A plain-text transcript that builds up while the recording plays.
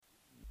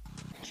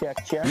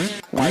check, check.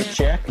 Mic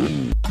check.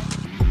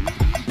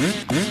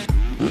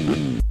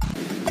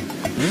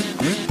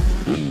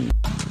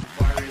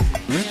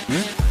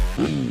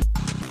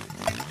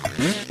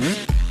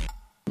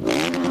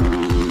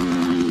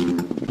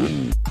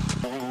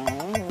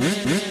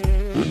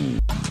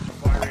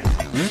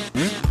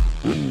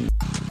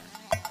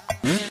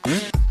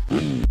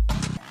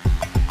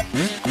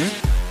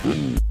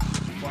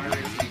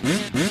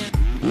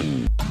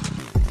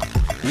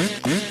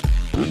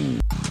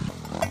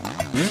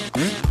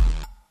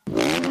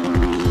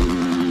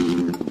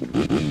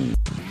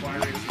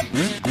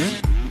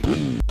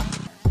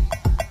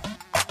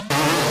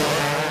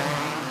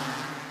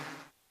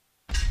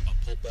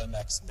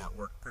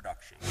 Network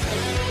production.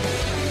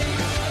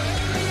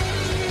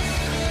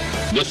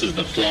 This is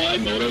the Fly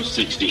Moto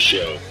 60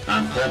 Show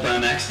on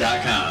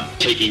PulpMX.com,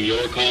 taking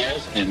your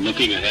calls and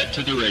looking ahead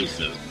to the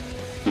races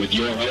with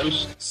your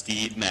host,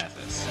 Steve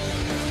Matthes.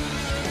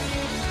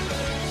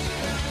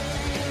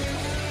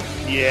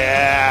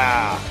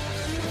 Yeah.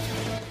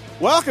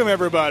 Welcome,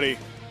 everybody.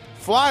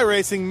 Fly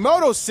Racing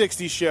Moto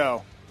 60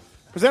 Show,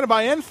 presented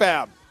by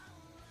NFAB.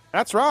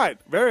 That's right.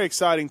 Very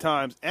exciting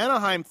times.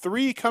 Anaheim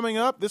 3 coming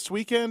up this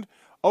weekend.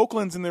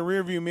 Oakland's in the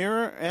rearview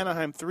mirror.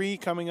 Anaheim 3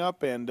 coming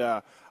up, and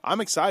I'm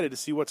excited to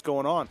see what's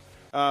going on.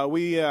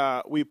 We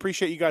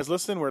appreciate you guys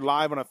listening. We're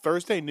live on a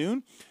Thursday,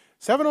 noon.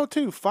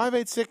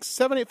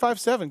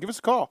 702-586-7857. Give us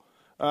a call.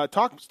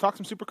 Talk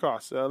some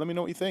Supercross. Let me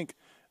know what you think.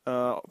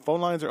 Phone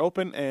lines are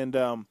open,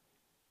 and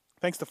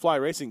thanks to Fly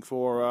Racing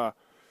for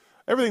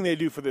everything they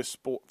do for this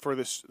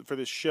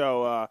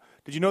show.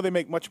 Did you know they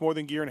make much more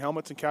than gear and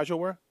helmets and casual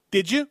wear?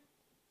 Did you?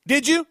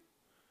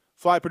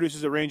 Fly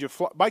produces a range of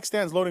bike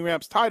stands, loading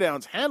ramps,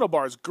 tie-downs,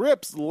 handlebars,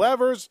 grips,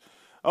 levers,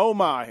 oh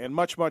my, and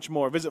much, much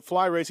more. Visit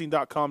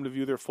flyracing.com to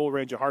view their full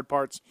range of hard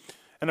parts.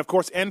 And, of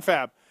course,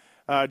 NFAB.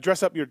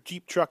 Dress up your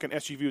Jeep, truck, and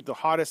SUV with the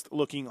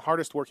hottest-looking,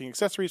 hardest-working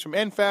accessories from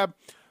NFAB.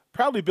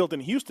 Proudly built in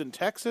Houston,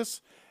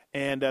 Texas.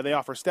 And they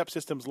offer step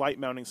systems, light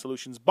mounting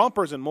solutions,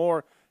 bumpers, and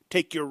more.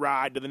 Take your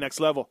ride to the next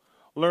level.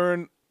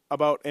 Learn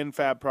about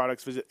NFAB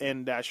products. Visit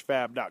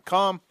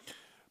n-fab.com.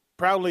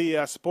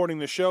 Proudly supporting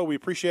the show. We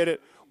appreciate it.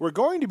 We're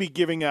going to be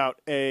giving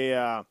out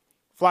a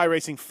Fly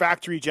Racing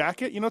factory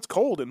jacket. You know, it's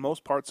cold in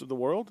most parts of the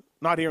world.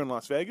 Not here in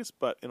Las Vegas,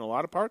 but in a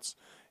lot of parts.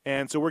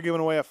 And so we're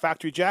giving away a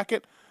factory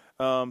jacket.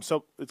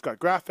 So it's got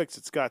graphics.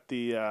 It's got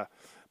the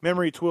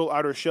memory twill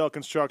outer shell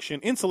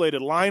construction,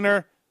 insulated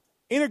liner,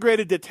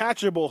 integrated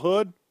detachable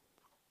hood.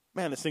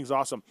 Man, this thing's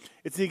awesome.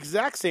 It's the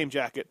exact same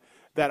jacket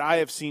that I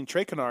have seen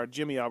Trey Kennard,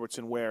 Jimmy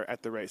Albertson wear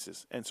at the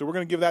races. And so we're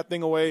going to give that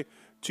thing away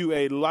to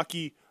a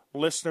lucky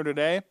listener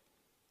today.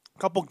 A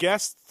couple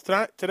guests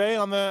today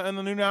on the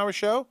noon hour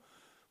show.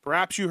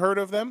 Perhaps you heard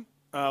of them.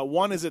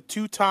 One is a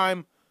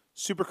two-time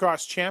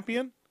Supercross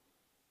champion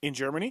in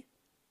Germany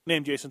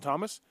named Jason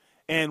Thomas.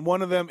 And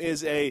one of them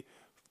is a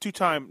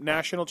two-time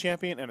national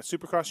champion and a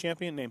Supercross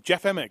champion named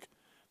Jeff Emig.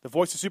 The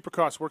voice of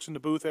Supercross works in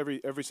the booth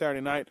every Saturday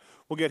night.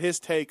 We'll get his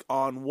take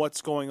on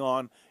what's going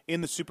on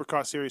in the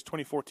Supercross Series,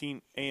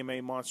 2014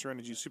 AMA Monster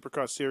Energy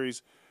Supercross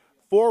Series.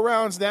 4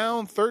 rounds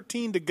down,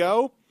 13 to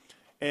go.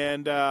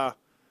 And we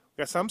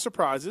got some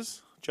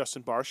surprises.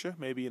 Justin Barcia,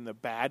 maybe in the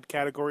bad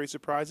category of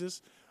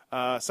surprises.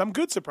 Some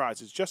good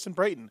surprises. Justin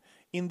Brayton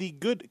in the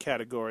good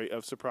category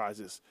of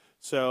surprises.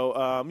 So,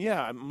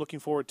 I'm looking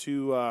forward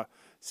to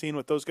seeing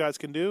what those guys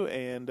can do.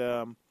 And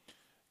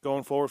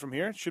going forward from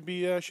here, it should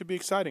be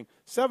exciting.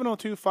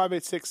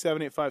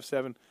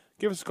 702-586-7857.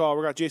 Give us a call.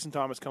 We got Jason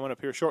Thomas coming up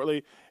here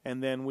shortly.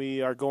 And then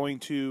we are going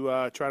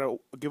to try to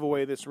give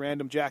away this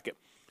random jacket.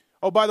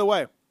 Oh, by the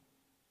way,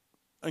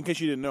 in case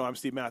you didn't know, I'm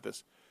Steve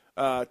Matthes.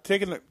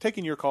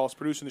 Taking your calls,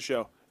 producing the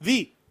show.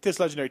 The Tits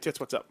Legendary Tits,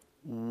 what's up?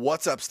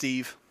 What's up,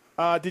 Steve?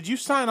 Did you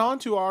sign on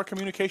to our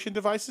communication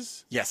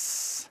devices?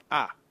 Yes.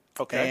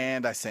 Okay.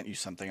 And I sent you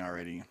something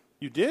already.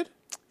 You did?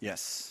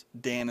 Yes.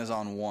 Dan is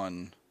on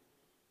one.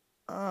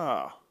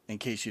 In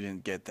case you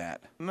didn't get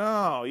that.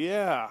 No,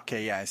 yeah.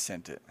 Okay, yeah, I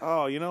sent it.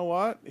 Oh, you know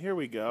what? Here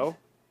we go.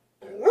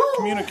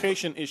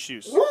 Communication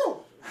issues.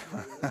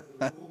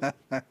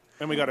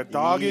 And we got a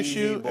dog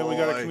issue, and we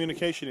got a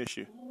communication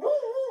issue.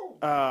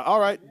 All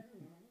right.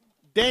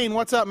 Dane,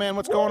 what's up, man?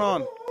 What's going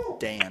on?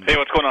 Dan. Hey,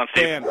 what's going on,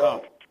 Steve? Dan,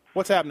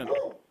 what's happening?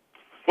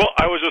 Well,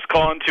 I was just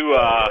calling to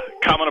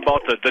comment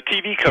about the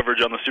TV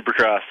coverage on the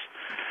Supercross.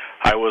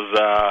 I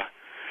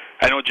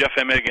know Jeff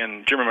Emig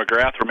and Jimmy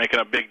McGrath were making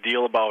a big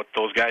deal about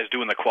those guys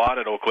doing the quad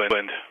at Oakland,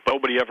 but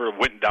nobody ever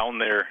went down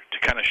there to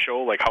kind of show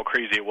like how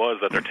crazy it was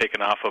that they're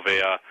taking off of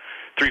a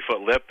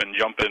 3-foot lip and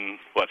jumping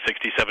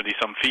 60, 70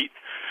 some feet.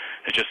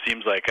 It just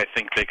seems like I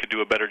think they could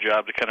do a better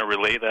job to kind of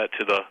relay that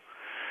to the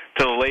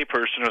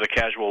layperson or the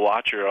casual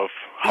watcher of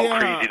how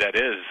crazy that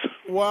is.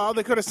 Well,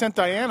 they could have sent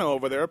Diana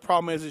over there. The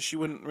problem is she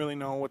wouldn't really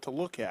know what to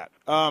look at.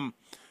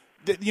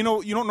 You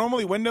don't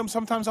normally wind them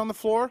sometimes on the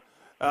floor,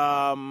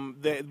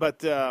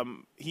 but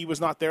he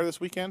was not there this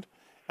weekend.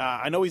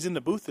 I know he's in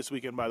the booth this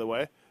weekend, by the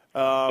way.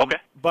 Okay.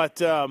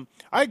 But I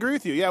agree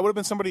with you. Yeah, it would have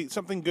been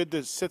something good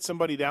to sit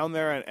somebody down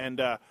there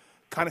and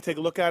kind of take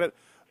a look at it.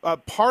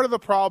 Part of the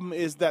problem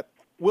is that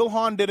Will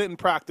Hahn did it in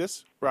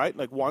practice, right?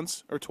 Like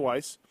once or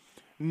twice.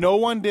 No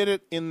one did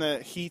it in the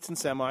heats and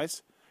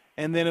semis,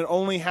 and then it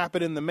only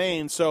happened in the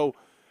main. So,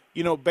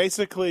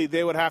 basically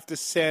they would have to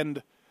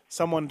send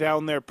someone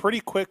down there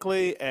pretty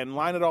quickly and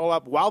line it all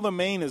up while the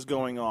main is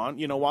going on,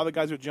 while the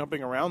guys are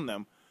jumping around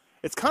them.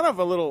 It's kind of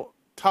a little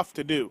tough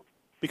to do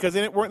because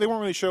they weren't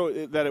really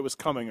sure that it was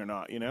coming or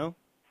not,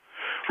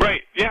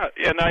 Right. Yeah,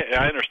 and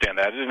I understand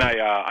that, and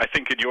I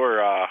think in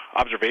your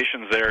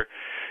observations there,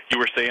 you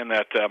were saying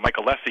that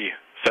Michael Lessie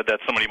said that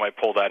somebody might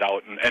pull that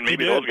out, and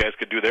maybe those guys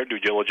could do their due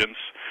diligence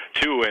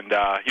too, and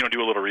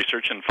do a little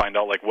research and find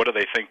out what do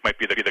they think might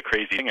be the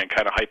crazy thing, and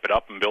kind of hype it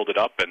up and build it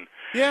up, and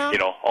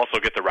also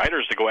get the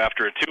writers to go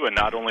after it too, and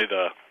not only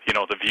the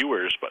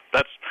viewers. But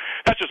that's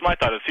just my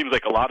thought. It seems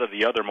like a lot of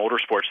the other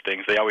motorsports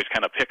things, they always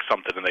kind of pick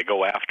something and they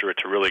go after it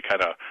to really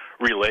kind of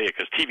relay it,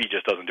 because TV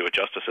just doesn't do it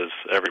justice, as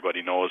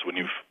everybody knows when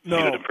you've seen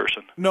it in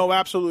person. No,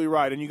 absolutely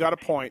right, and you got a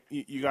point.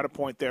 You got a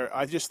point there.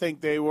 I just think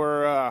they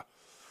were,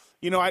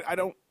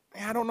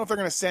 I don't know if they're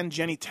going to send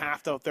Jenny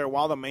Taft out there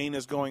while the main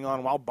is going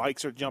on, while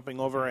bikes are jumping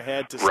over her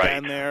head to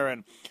stand there,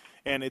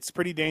 and it's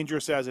pretty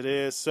dangerous as it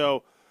is.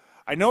 So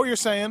I know what you're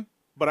saying,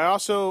 but I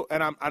also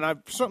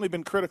I've certainly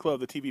been critical of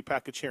the TV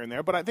package here and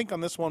there, but I think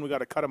on this one we got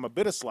to cut them a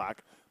bit of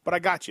slack. But I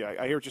got you.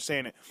 I hear what you're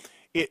saying.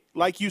 It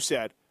like you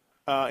said,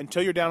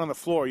 until you're down on the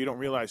floor, you don't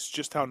realize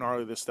just how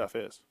gnarly this stuff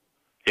is.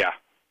 Yeah.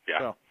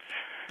 So,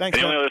 thanks.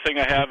 And the only other thing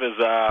I have is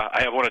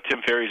I have one of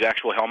Tim Ferry's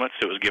actual helmets.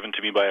 It was given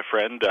to me by a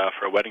friend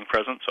for a wedding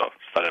present, so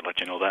thought I'd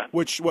let you know that.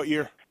 What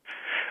year?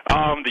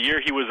 The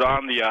year he was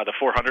on the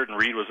 400 and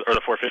Reed or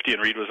the 450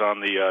 and Reed was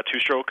on the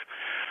two-stroke.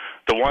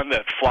 The one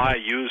that Fly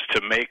used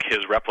to make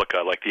his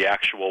replica, like the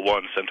actual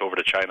one sent over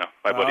to China.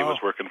 My buddy was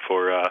working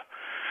for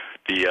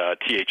the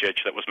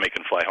THH that was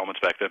making Fly helmets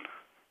back then.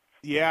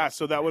 Yeah,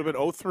 so that would have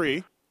been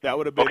 03. That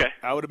would have been okay.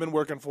 I would have been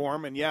working for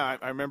him, and I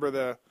remember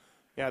the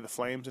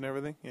flames and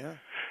everything. Yeah.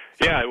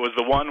 Yeah, it was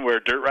the one where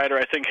Dirt Rider,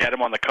 I think, had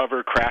him on the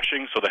cover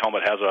crashing, so the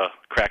helmet has a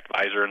cracked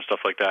visor and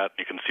stuff like that.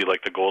 You can see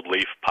the gold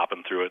leaf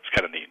popping through it. It's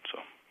kind of neat. So,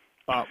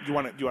 do you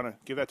want to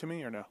give that to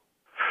me or no?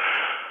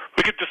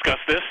 We could discuss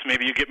this.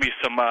 Maybe you get me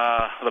some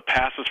the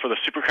passes for the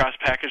Supercross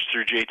package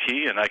through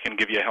JT, and I can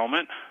give you a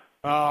helmet.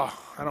 Oh,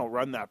 I don't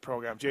run that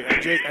program.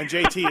 And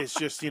JT is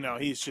just,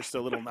 he's just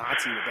a little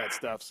Nazi with that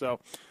stuff. So,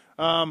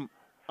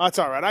 that's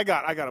all right. I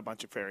got a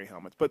bunch of Ferry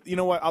helmets, but you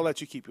know what? I'll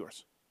let you keep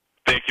yours.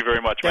 Thank you very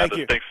much, Thank Matthes.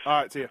 you. Thanks.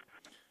 All right, see you.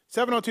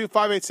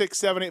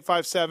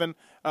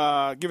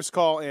 702-586-7857. Give us a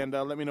call and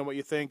let me know what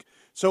you think.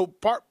 So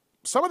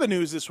some of the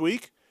news this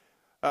week,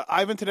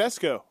 Ivan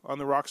Tedesco on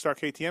the Rockstar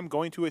KTM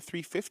going to a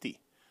 350.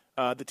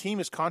 The team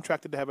is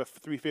contracted to have a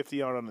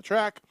 350 out on the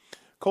track.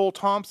 Cole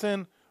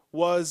Thompson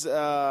was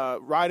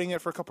riding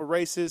it for a couple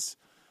races.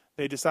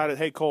 They decided,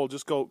 hey, Cole,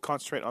 just go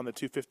concentrate on the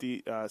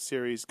 250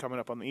 series coming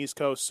up on the East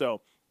Coast.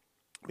 So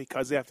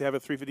because they have to have a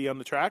 350 on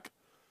the track,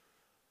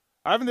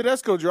 Ivan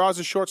Tedesco draws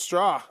a short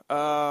straw,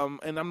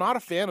 and I'm not a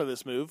fan of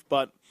this move,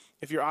 but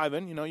if you're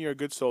Ivan, you're a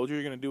good soldier,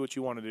 you're going to do what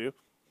you want to do.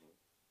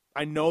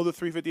 I know the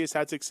 350 has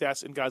had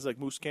success in guys like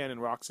Musquin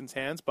and Roxon's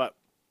hands, but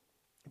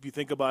if you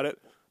think about it,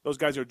 those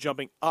guys are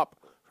jumping up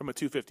from a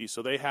 250,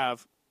 so they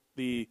have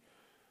the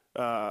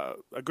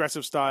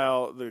aggressive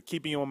style, the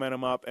keeping your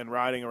momentum up and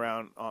riding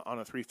around on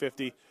a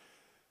 350.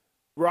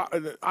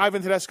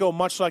 Ivan Tedesco,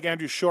 much like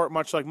Andrew Short,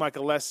 much like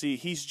Michael Lessie,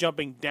 he's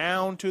jumping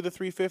down to the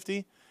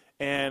 350.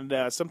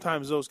 And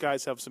sometimes those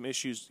guys have some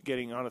issues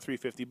getting on a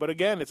 350. But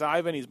again, it's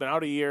Ivan. He's been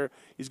out a year.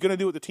 He's going to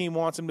do what the team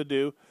wants him to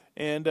do.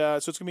 And so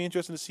it's going to be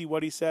interesting to see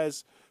what he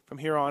says from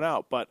here on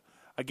out. But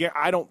again,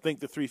 I don't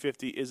think the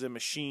 350 is a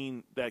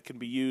machine that can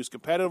be used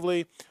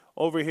competitively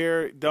over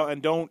here.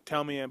 Don't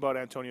tell me about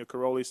Antonio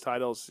Caroli's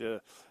titles.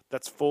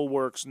 That's full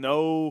works.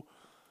 No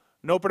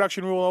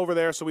production rule over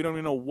there, so we don't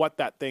even know what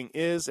that thing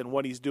is and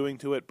what he's doing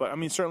to it. But,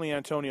 certainly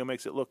Antonio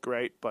makes it look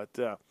great.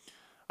 But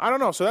I don't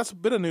know. So that's a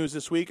bit of news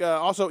this week.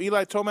 Also,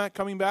 Eli Tomac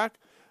coming back.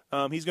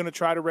 He's going to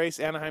try to race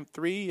Anaheim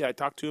 3. I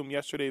talked to him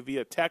yesterday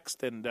via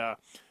text and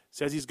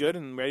says he's good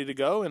and ready to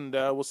go, and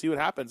we'll see what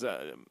happens.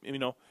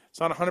 It's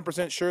not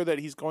 100% sure that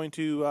he's going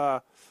to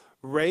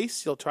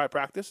race. He'll try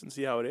practice and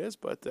see how it is,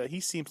 but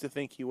he seems to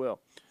think he will.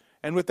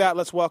 And with that,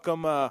 let's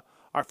welcome our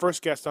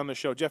first guest on the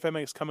show. Jeff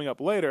Emming is coming up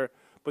later,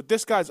 but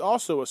this guy's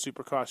also a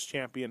Supercross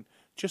champion,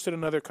 just in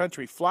another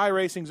country. Fly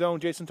Racing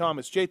Zone, Jason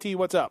Thomas. JT,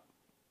 what's up?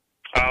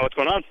 What's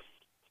going on?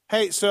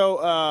 Hey,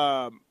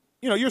 so,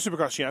 you're a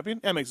Supercross champion.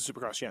 Emming's a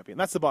Supercross champion.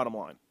 That's the bottom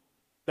line.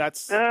 I'm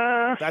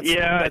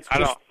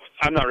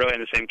not really in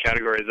the same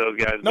category as those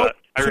guys, nope.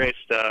 But I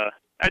raced,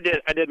 I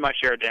did my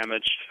share of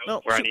damage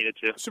where I needed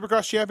to.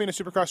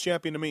 Supercross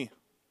champion to me.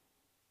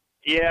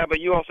 Yeah, but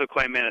you also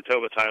claim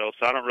Manitoba title,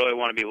 so I don't really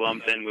want to be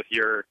lumped in with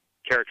your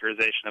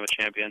characterization of a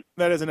champion.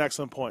 That is an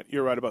excellent point.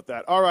 You're right about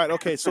that. All right,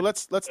 okay, so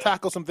let's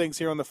tackle some things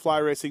here on the Fly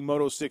Racing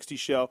Moto 60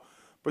 show,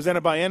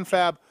 presented by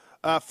NFAB.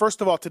 First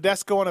of all,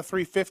 Tedesco on a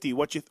 350.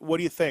 What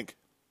do you think?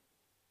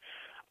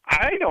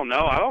 I don't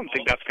know. I don't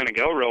think that's going to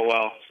go real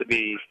well, to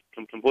be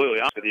completely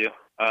honest with you.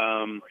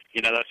 I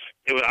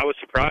was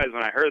surprised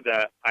when I heard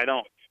that.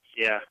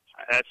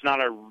 That's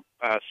not a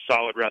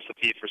solid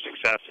recipe for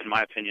success, in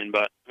my opinion.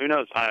 But who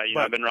knows?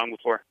 I've been wrong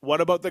before.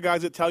 What about the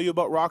guys that tell you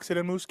about Roxon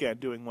and Muscat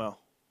doing well?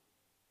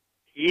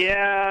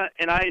 Yeah,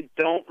 and I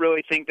don't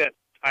really think that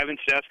Ivan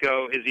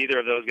Tedesco is either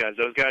of those guys.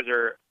 Those guys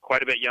are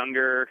quite a bit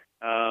younger.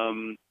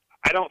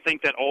 I don't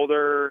think that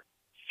older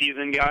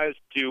seasoned guys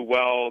do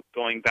well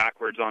going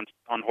backwards on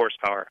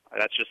horsepower.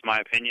 That's just my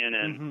opinion,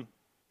 and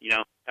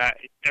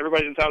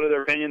everybody's entitled to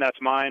their opinion. That's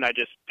mine. I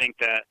just think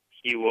that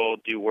he will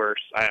do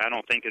worse. I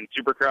don't think in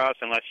Supercross,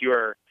 unless you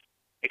are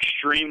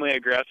extremely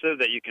aggressive,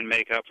 that you can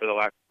make up for the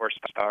lack of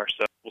horsepower.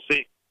 So we'll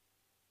see.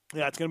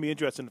 Yeah, it's going to be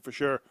interesting for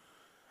sure.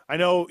 I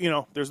know,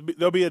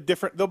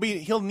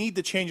 he'll need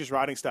to change his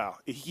riding style.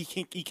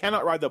 He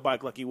cannot ride the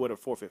bike like he would at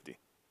 450.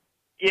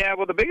 Yeah,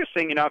 well, the biggest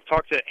thing, I've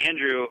talked to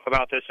Andrew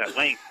about this at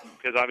length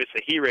because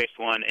obviously he raced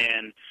one,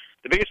 and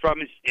the biggest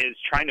problem is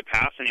trying to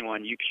pass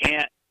anyone. You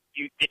can't.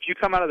 If you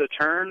come out of the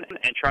turn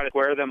and try to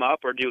square them up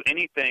or do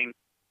anything,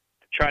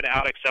 try to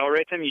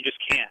out-accelerate them, you just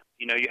can't.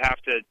 You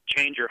have to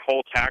change your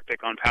whole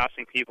tactic on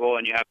passing people,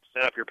 and you have to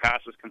set up your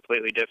passes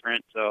completely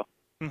different. So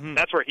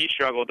that's where he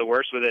struggled the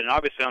worst with it. And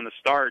obviously on the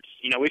starts,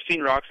 we've seen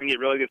Roxon get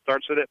really good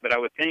starts with it, but I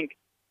would think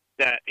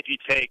that if you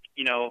take,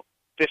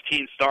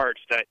 15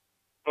 starts, that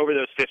over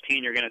those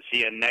 15 you're going to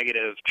see a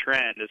negative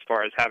trend as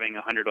far as having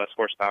 100 less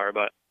horsepower.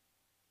 But,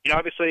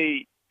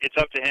 obviously it's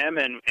up to him,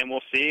 and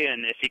we'll see.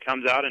 And if he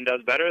comes out and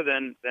does better,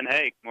 then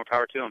hey, more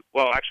power to him.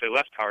 Well, actually,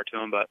 less power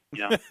to him, but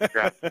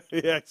congrats.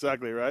 Yeah,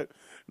 exactly right.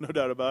 No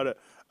doubt about it.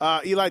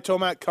 Eli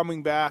Tomac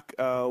coming back.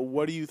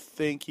 What do you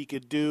think he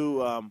could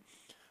do?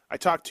 I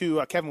talked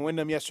to Kevin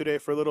Windham yesterday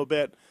for a little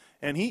bit,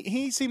 and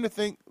he seemed to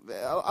think,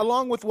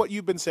 along with what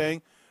you've been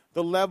saying,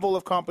 the level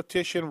of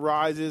competition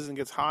rises and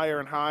gets higher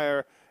and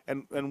higher.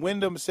 And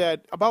Windham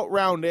said about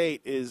round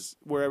 8 is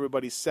where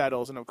everybody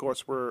settles, and of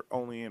course we're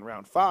only in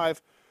round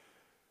 5.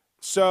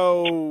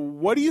 So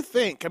what do you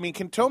think? I mean,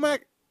 can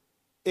Tomac,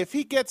 if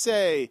he gets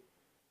a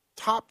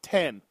top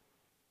 10,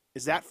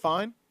 is that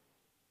fine?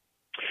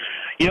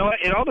 You know what?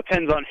 It all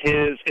depends on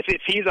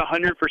if he's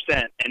 100%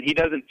 and he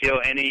doesn't feel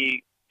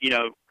any,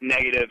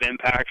 negative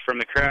impact from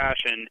the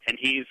crash and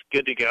he's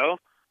good to go,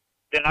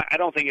 then I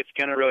don't think it's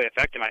going to really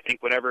affect him. I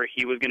think whatever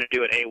he was going to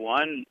do at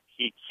A1,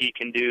 he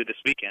can do this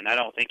weekend. I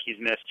don't think he's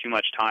missed too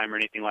much time or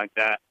anything like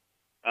that.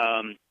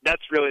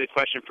 That's really the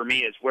question for me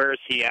is where is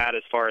he at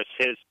as far as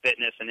his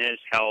fitness and his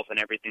health and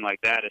everything like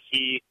that? Does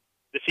he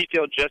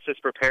feel just as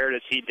prepared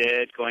as he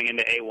did going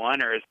into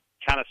A1, or is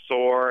he kind of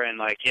sore and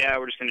we're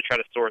just going to try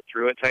to sort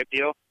through it type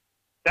deal?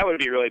 That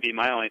would really be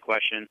my only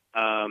question.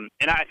 And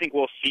I think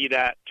we'll see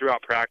that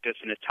throughout practice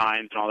and his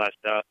times and all that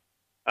stuff.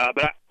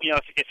 But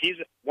if he's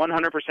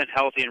 100%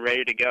 healthy and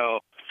ready to go,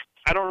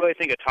 I don't really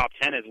think a top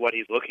 10 is what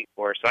he's looking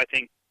for. So I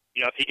think,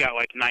 if he got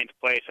 9th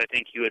place, I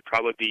think he would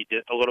probably be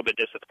a little bit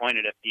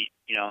disappointed if he,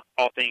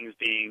 all things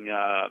being,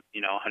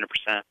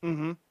 100%.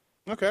 Mm-hmm.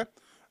 Okay.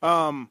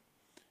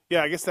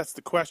 Yeah, I guess that's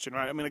the question,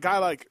 right? I mean, a guy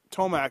like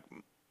Tomac,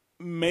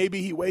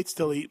 maybe he waits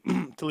till he's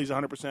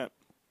 100%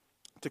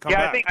 to come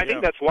back. I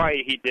think that's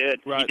why he did.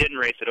 Right. He didn't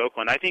race at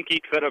Oakland. I think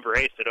he could have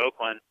raced at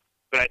Oakland,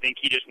 but I think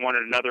he just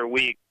wanted another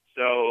week.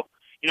 So,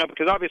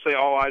 because obviously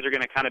all eyes are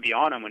going to kind of be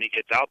on him when he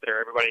gets out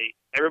there.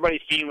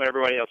 Everybody's seen what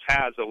everybody else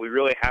has, but we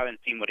really haven't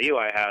seen what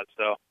Eli has.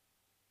 So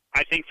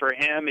I think for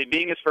him, it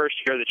being his first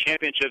year, the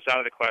championship's out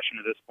of the question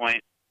at this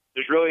point.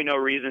 There's really no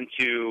reason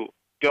to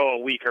go a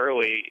week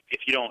early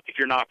if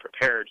you're not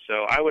prepared.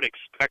 So I would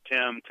expect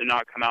him to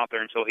not come out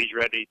there until he's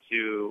ready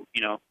to,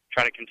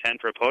 try to contend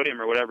for a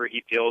podium or whatever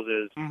he feels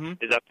is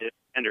up to his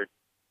standard.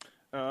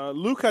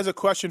 Luke has a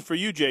question for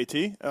you,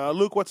 JT.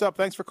 Luke, what's up?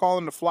 Thanks for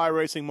calling the Fly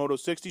Racing Moto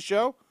 60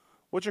 show.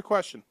 What's your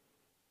question?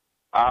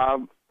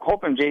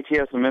 Hoping JT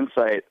has some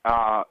insight.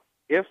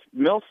 If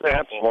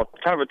Millsaps,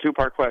 kind of a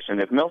two-part question.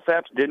 If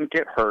Millsaps didn't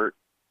get hurt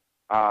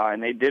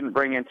and they didn't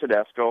bring in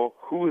Tedesco,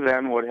 who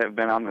then would have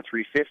been on the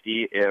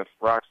 350 if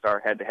Rockstar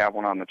had to have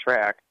one on the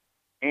track?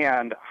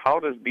 And how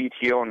does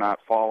BTO not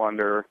fall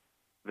under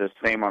the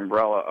same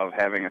umbrella of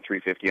having a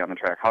 350 on the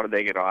track? How did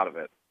they get out of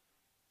it?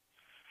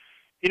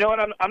 You know what?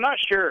 I'm not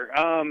sure,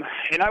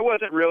 and I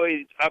wasn't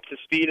really up to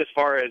speed as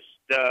far as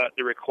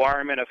the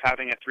requirement of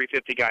having a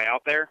 350 guy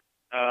out there.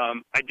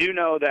 I do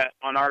know that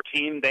on our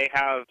team they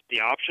have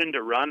the option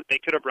to run. They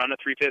could have run a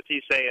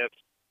 350. Say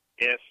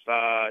if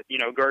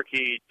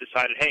Gerke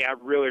decided, hey, I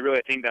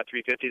really think that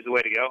 350 is the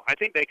way to go. I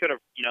think they could have.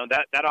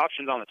 That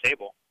option's on the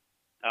table.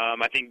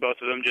 I think both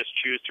of them just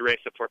choose to race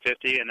the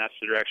 450, and that's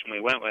the direction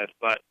we went with.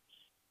 But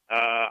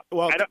I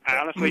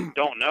honestly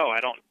don't know. I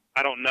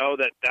don't know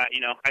that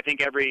I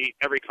think every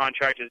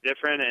contract is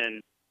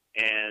different,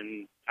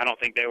 and I don't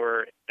think they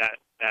were that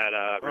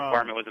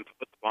requirement wasn't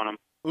put upon them.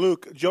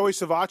 Luke, Joey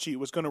Savacci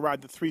was going to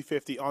ride the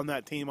 350 on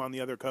that team on the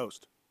other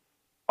coast.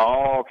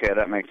 Oh, okay,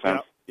 that makes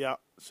sense. Yeah.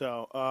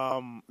 So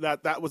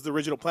that was the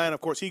original plan.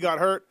 Of course, he got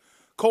hurt.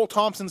 Cole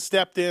Thompson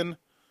stepped in,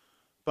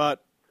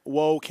 but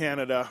whoa,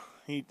 Canada.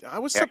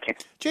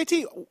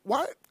 JT.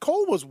 Why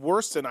Cole was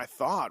worse than I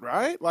thought,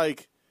 right?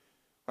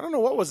 I don't know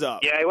what was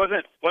up. Yeah, he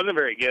wasn't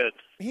very good.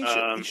 He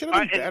should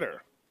have been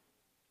better.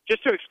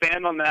 just to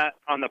expand on that,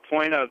 on the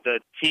point of the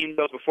team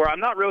goes before, I'm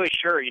not really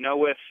sure.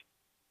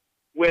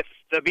 With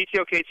the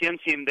BTO KTM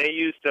team, they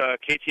used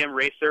KTM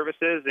race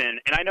services,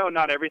 and I know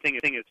not everything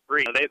is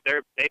free. They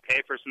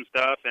pay for some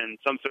stuff, and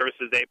some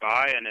services they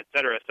buy, and et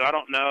cetera. So I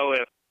don't know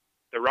if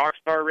the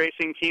Rockstar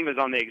Racing team is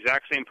on the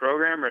exact same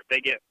program, or if they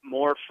get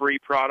more free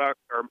product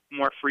or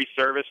more free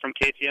service from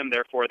KTM,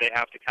 therefore they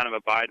have to kind of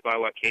abide by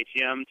what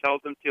KTM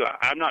tells them to.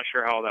 I'm not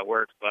sure how all that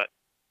works, but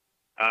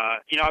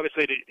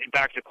obviously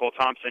back to Cole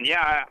Thompson.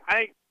 Yeah,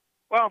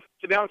 well,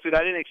 to be honest with you,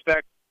 I didn't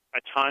expect a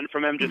ton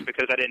from him just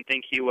because I didn't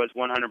think he was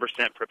 100%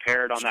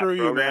 prepared on that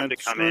program to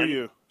come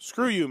in.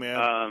 Screw you,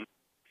 man.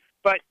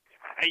 But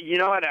you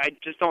know what? I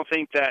just don't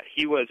think that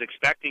he was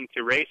expecting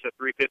to race a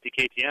 350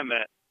 KTM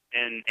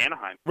in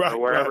Anaheim or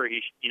wherever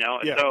he.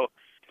 So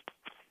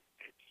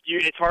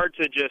it's hard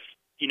to just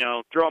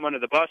throw him under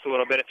the bus a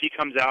little bit if he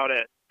comes out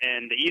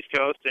in the East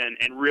Coast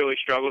and really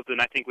struggles. Then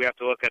I think we have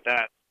to look at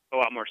that a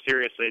lot more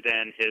seriously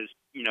than his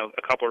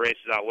a couple races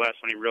out west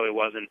when he really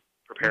wasn't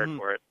prepared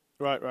for it.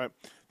 Right.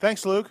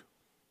 Thanks, Luke.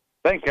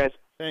 Thanks, guys.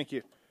 Thank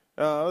you.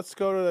 Let's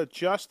go to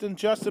Justin.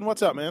 Justin,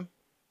 what's up, man?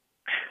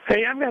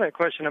 Hey, I've got a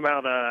question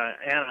about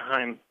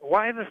Anaheim.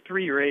 Why the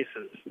 3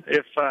 races?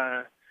 If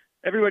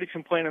everybody's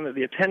complaining that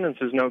the attendance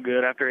is no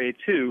good after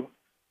A2,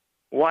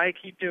 why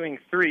keep doing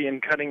 3 and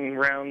cutting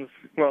rounds?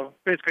 Well,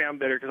 basically, I'm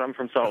bitter because I'm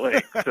from Salt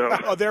Lake. So.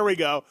 Oh, there we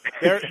go.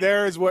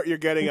 There is what you're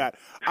getting at.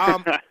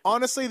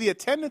 Honestly, the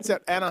attendance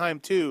at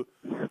Anaheim, too,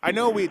 I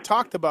know we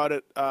talked about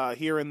it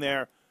here and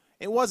there.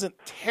 It wasn't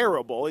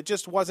terrible. It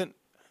just wasn't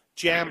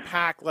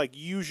jam-packed like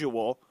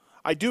usual.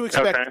 I do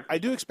expect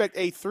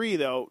A3,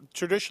 though.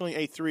 Traditionally,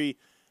 A3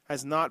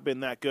 has not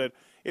been that good.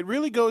 It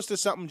really goes to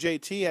something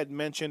JT had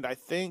mentioned, I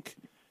think.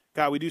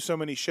 God, we do so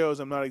many shows,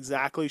 I'm not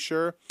exactly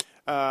sure.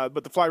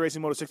 But the Fly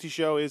Racing Moto 60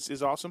 show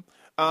is awesome.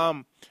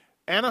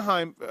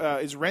 Anaheim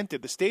is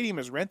rented. The stadium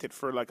is rented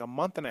for like a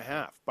month and a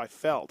half by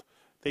Feld.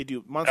 They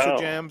do monster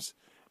jams,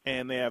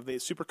 and they have the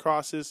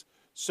supercrosses.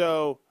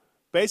 So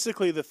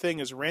basically the thing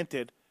is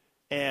rented,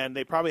 and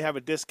they probably have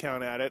a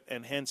discount at it,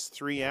 and hence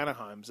 3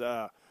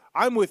 Anaheims.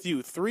 I'm with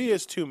you. 3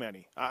 is too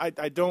many.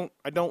 I don't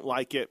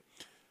like it.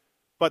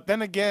 But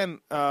then again,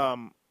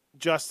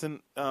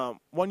 Justin,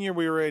 one year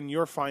we were in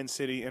your fine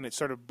city, and it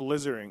started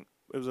blizzarding.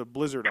 It was a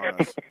blizzard on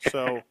us.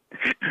 So,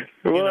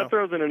 that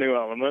throws in a new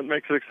element.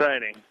 Makes it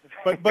exciting.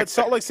 But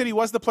Salt Lake City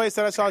was the place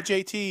that I saw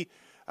JT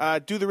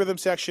do the rhythm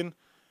section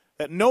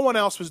that no one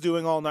else was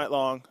doing all night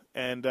long,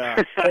 and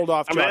pulled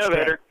off Josh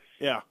Grant.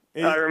 Yeah.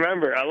 I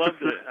remember. I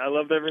loved it. I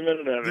loved every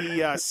minute of it.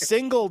 The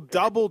single,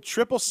 double,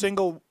 triple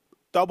single,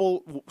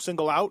 double,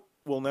 single out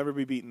will never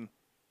be beaten.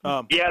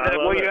 You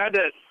had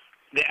to.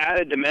 The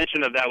added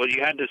dimension of that was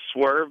you had to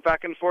swerve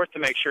back and forth to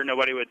make sure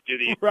nobody would do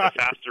the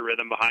faster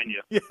rhythm behind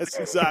you. Yes,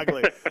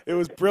 exactly. It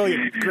was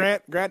brilliant.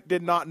 Grant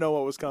did not know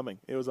what was coming.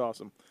 It was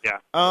awesome. Yeah.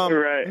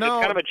 Right. No,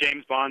 it's kind of a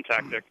James Bond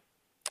tactic.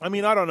 I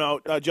mean, I don't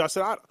know,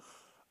 Justin.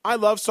 I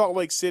love Salt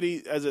Lake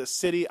City as a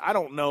city. I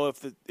don't know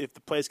if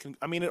the place can.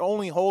 I mean, it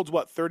only holds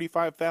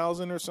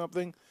 35,000 or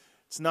something.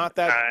 It's not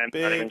that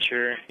big. I'm not even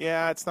sure.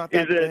 Yeah, it's not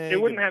that big.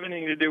 It wouldn't have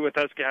anything to do with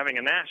us having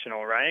a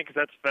national, right? Because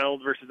that's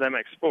Feld versus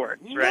MX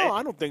Sports, right? No,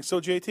 I don't think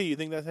so. JT, you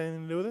think that's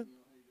anything to do with it?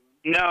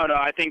 No.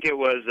 I think it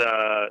was.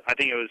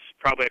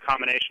 Probably a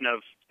combination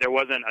of there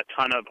wasn't a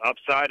ton of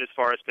upside as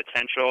far as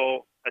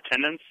potential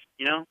attendance.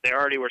 They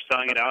already were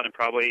selling it out and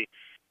probably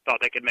thought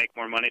they could make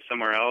more money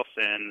somewhere else.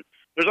 And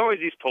there's always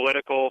these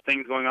political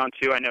things going on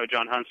too. I know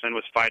John Huntsman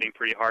was fighting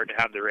pretty hard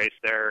to have the race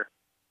there.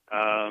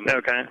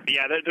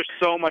 Yeah, there's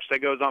so much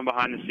that goes on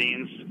behind the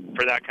scenes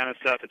for that kind of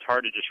stuff. It's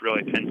hard to just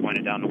really pinpoint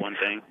it down to one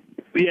thing.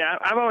 Yeah,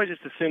 I've always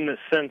just assumed that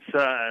since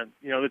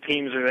the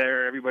teams are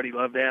there, everybody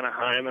loved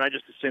Anaheim, and I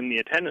just assumed the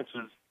attendance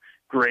was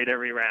great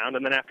every round.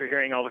 And then after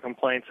hearing all the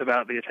complaints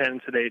about the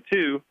attendance today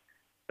too,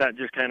 that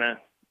just kind of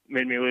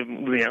made me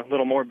a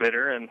little more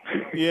bitter, and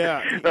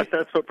yeah,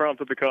 that's what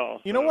prompted the call.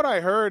 You know what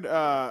I heard,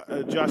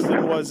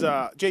 Justin, was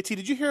JT.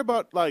 Did you hear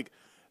about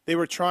they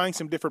were trying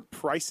some different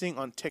pricing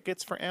on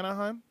tickets for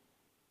Anaheim?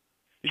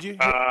 Did you?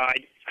 I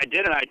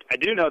did, and I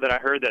do know that I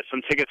heard that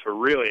some tickets were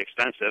really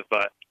expensive,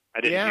 but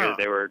I didn't hear that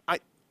they were.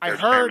 I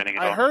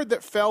heard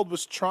that Feld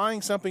was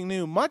trying something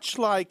new, much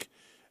like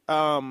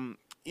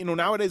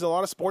nowadays a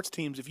lot of sports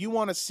teams. If you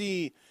want to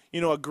see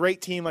a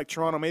great team like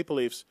Toronto Maple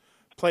Leafs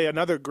play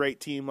another great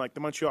team like the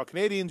Montreal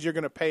Canadiens, you're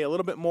going to pay a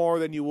little bit more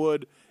than you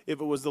would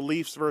if it was the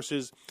Leafs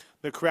versus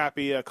the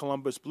crappy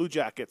Columbus Blue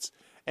Jackets.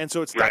 And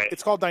so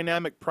it's called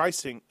dynamic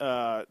pricing,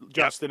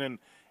 Justin,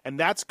 and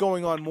that's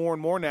going on more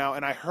and more now.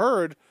 And I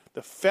heard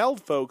the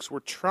Feld folks were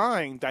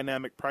trying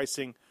dynamic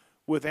pricing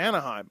with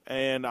Anaheim,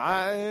 and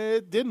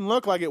it didn't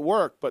look like it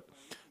worked. But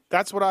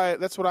that's what I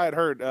had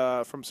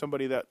heard from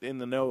somebody that in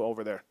the know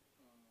over there.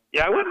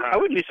 Yeah, I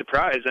wouldn't be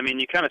surprised. I mean,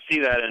 you kind of see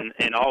that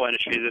in all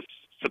industries. It's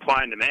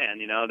supply and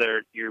demand.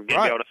 You're going to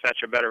be able to fetch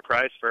a better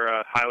price for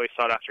a highly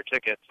sought after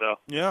ticket. So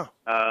yeah,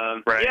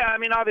 Yeah. I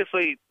mean,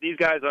 obviously these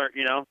guys aren't.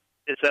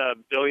 It's a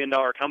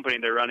billion-dollar company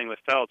they're running with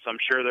Feld, so I'm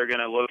sure they're going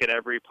to look at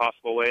every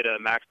possible way to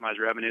maximize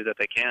revenue that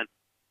they can.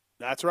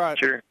 That's right.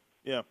 Sure.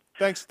 Yeah.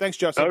 Thanks,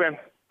 Justin. Okay.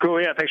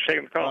 Cool. Yeah. Thanks for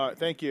taking the call.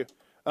 Thank you.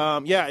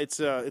 It's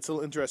a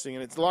little interesting,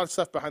 and it's a lot of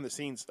stuff behind the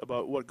scenes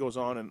about what goes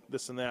on and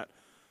this and that.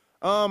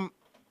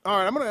 All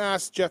right, I'm going to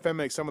ask Jeff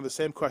Emig some of the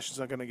same questions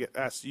I'm going to get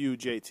asked you,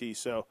 JT.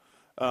 So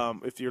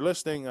if you're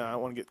listening, I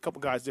want to get a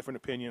couple guys' different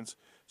opinions.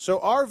 So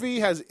RV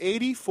has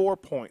 84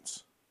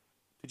 points.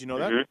 Did you know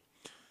that?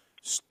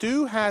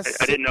 Stu has...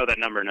 I didn't know that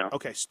number, no.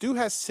 Okay, Stu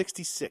has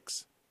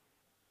 66.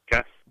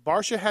 Okay.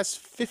 Barsha has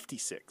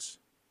 56.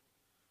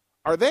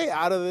 Are they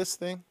out of this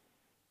thing?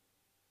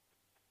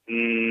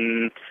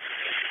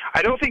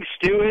 I don't think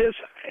Stu is.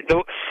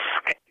 Though,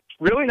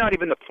 really not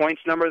even the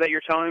points number that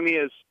you're telling me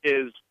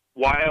is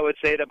why I would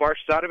say that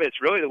Barsha's out of it.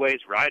 It's really the way he's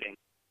riding.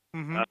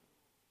 Mm-hmm.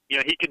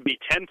 He could be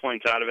 10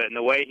 points out of it, and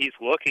the way he's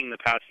looking the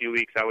past few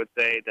weeks, I would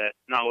say that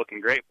not looking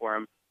great for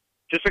him.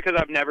 Just because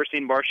I've never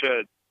seen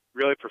Barsha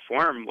really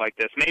perform like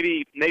this.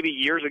 Maybe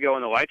years ago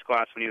in the lights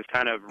class when he was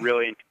kind of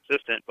really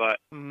inconsistent, but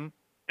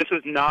this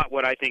is not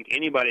what I think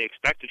anybody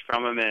expected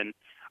from him. And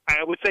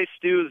I would say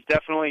Stu's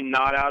definitely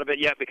not out of it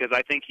yet because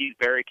I think he's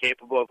very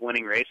capable of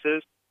winning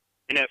races.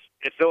 And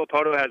if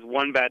Filippoto has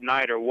one bad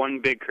night or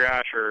one big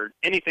crash or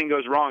anything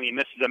goes wrong, he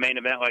misses a main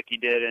event like he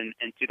did in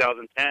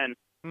 2010,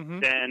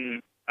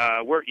 then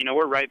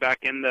we're right back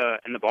in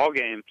the ball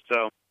game.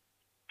 So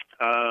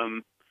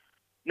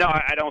no,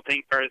 I don't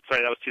think. Or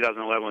sorry, that was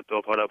 2011 with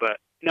Filippoto. But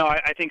no,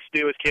 I think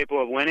Stu is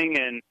capable of winning,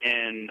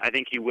 and I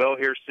think he will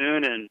here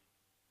soon. And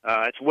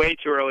it's way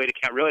too early to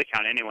really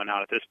count anyone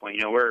out at this point.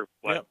 We're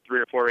 3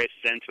 or 4 races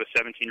into a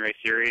 17-race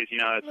series. It's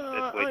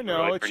way too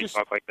early for any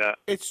talk like that.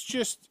 It's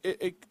just,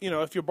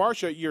 if you're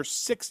Barsha, you're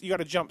 6. You got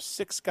to jump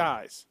 6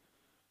 guys.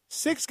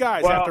 6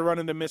 guys have to run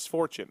into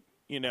misfortune.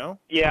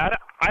 Yeah,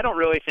 I don't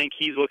really think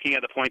he's looking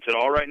at the points at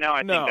all right now.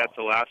 I think that's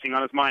the last thing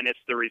on his mind. It's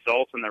the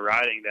results and the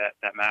riding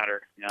that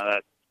matter.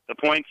 That the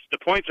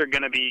points are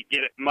going to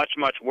get much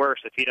worse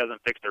if he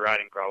doesn't fix the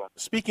riding problem.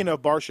 Speaking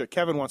of Barsha,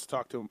 Kevin wants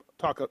to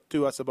talk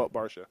to us about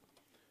Barsha.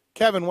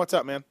 Kevin, what's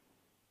up, man?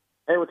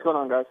 Hey, what's going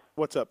on, guys?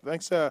 What's up?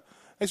 Thanks for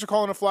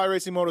calling the Fly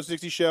Racing Moto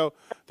 60 show,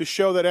 the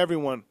show that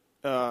everyone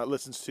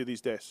listens to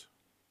these days.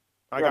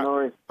 No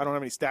worries. I don't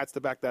have any stats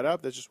to back that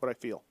up. That's just what I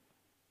feel.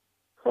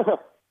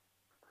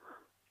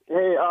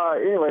 Hey,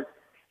 anyways,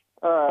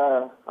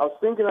 I was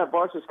thinking that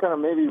Barsha's kind of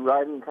maybe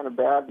riding kind of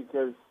bad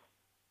because,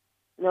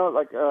 I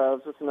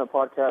was listening to a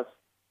podcast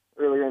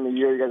earlier in the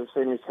year. You guys were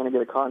saying he was trying to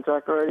get a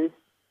contract already.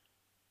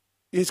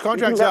 His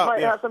contract's out. That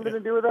might have something to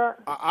do with that?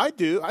 I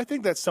do. I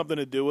think that's something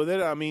to do with it.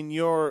 I mean,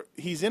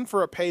 he's in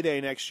for a payday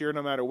next year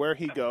no matter where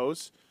he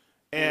goes,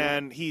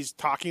 and he's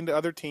talking to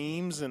other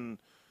teams, and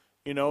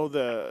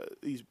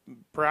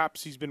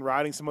perhaps he's been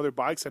riding some other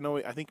bikes.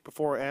 I think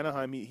before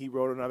Anaheim he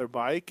rode another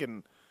bike,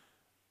 and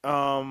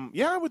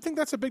I would think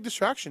that's a big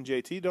distraction,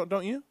 JT.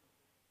 Don't you?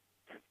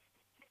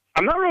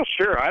 I'm not real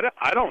sure.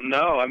 I don't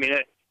know. I mean,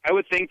 I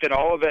would think that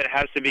all of it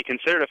has to be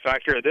considered a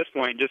factor at this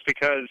point, just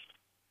because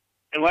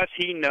unless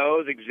he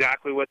knows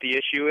exactly what the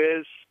issue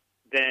is,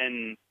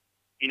 then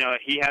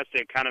he has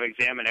to kind of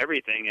examine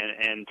everything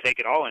and take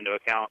it all into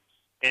account.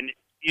 And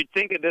you'd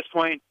think at this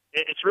point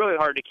it's really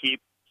hard to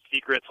keep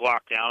secrets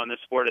locked down in this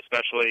sport,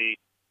 especially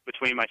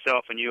between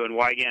myself and you and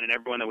Wygan and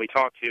everyone that we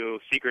talk to.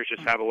 Secrets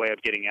just have a way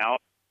of getting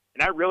out.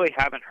 And I really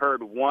haven't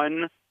heard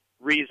one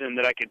reason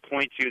that I could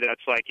point to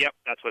that's like, yep,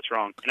 that's what's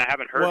wrong. And I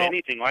haven't heard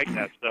anything like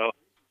that. So,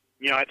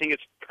 I think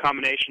it's a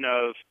combination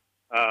of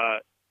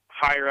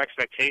higher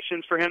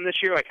expectations for him this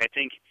year. Like, I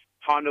think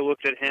Honda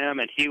looked at him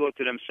and he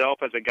looked at himself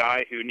as a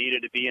guy who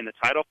needed to be in the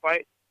title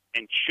fight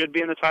and should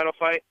be in the title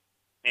fight.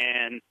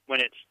 And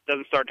when it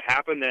doesn't start to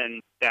happen,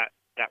 then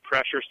that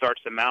pressure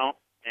starts to mount.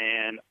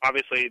 And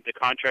obviously the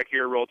contract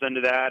here rolls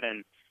into that.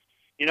 And,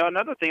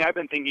 another thing I've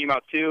been thinking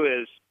about too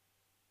is,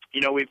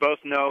 we both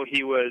know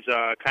he was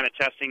kind of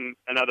testing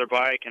another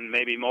bike and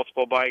maybe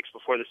multiple bikes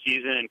before the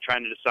season and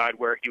trying to decide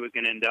where he was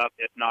going to end up,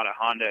 if not a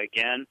Honda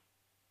again.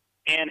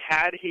 And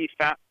had he,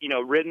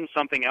 ridden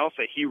something else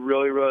that he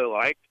really, really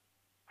liked,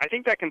 I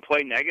think that can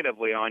play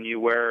negatively on you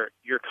where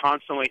you're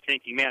constantly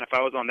thinking, man, if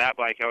I was on that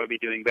bike, I would be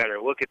doing better.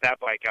 Look at that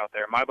bike out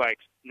there. My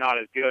bike's not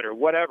as good or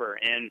whatever.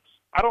 And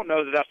I don't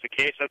know that that's the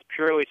case. That's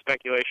purely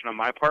speculation on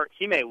my part.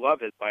 He may love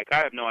his bike. I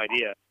have no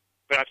idea.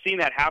 But I've seen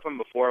that happen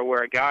before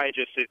where a guy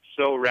just is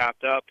so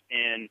wrapped up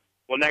in,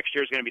 well, next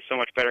year's going to be so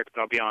much better because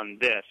I'll be on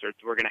this, or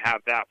we're going to have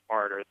that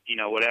part, or,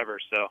 whatever.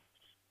 So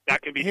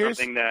that could be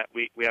something that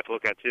we have to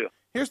look at too.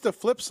 Here's the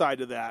flip side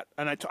to that,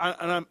 and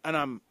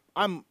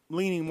I'm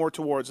leaning more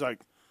towards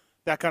like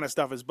that kind of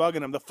stuff is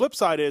bugging him. The flip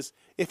side is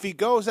if he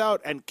goes out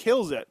and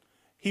kills it,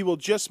 he will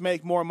just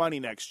make more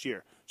money next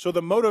year. So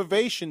the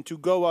motivation to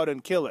go out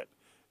and kill it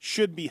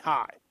should be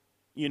high.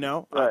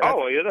 Right.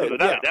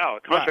 Without a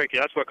doubt. Contract,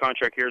 that's what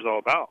contract here is all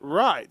about.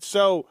 Right.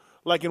 So,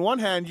 like in one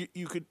hand,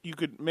 you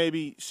could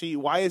maybe see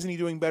why isn't he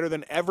doing better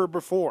than ever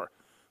before,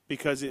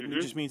 because it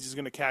just means he's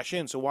going to cash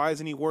in. So why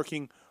isn't he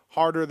working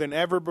harder than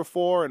ever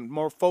before and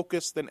more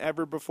focused than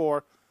ever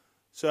before?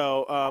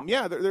 So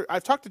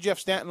I've talked to Jeff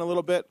Stanton a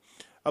little bit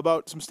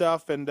about some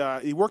stuff, and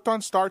he worked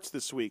on starts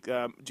this week.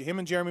 Him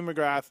and Jeremy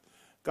McGrath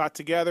got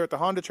together at the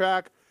Honda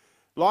track.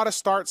 a lot of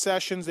start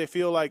sessions. They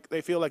feel like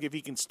if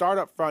he can start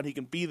up front, he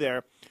can be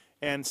there.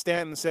 And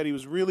Stanton said he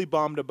was really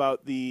bummed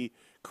about the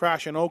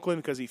crash in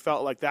Oakland because he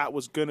felt like that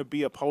was going to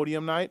be a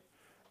podium night,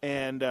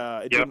 and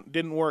it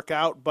didn't work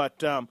out.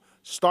 But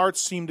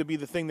starts seem to be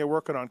the thing they're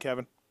working on,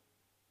 Kevin.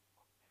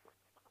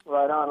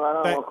 Right on.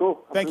 Well,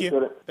 cool. Thank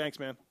you. It. Thanks,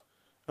 man.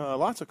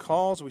 Lots of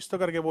calls. We still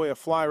got to give away a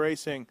Fly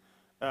Racing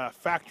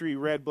factory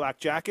red black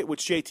jacket,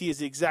 which JT is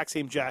the exact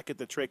same jacket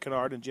that Trey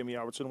Kennard and Jimmy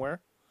Albertson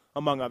wear,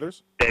 among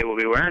others. They will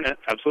be wearing it,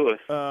 absolutely.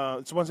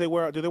 It's the ones they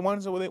wear. Do they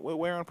ones that they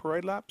wear on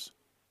parade laps?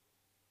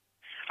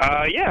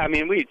 Yeah, I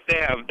mean, they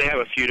have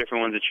a few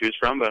different ones to choose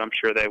from, but I'm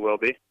sure they will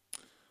be.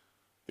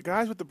 The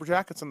guys with the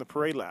jackets on the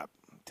parade lap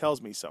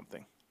tells me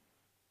something.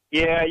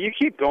 Yeah, you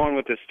keep going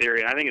with this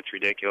theory, and I think it's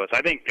ridiculous.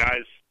 I think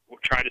guys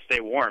try to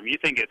stay warm. You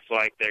think it's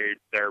like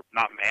they're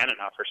not man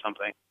enough or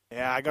something.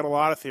 Yeah, I got a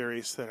lot of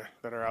theories that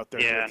are out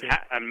there.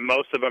 Yeah, and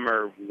most of them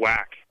are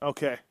whack.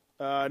 Okay.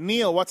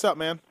 Neil, what's up,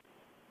 man?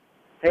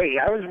 Hey,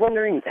 I was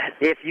wondering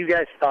if you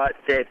guys thought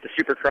that the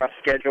Supercross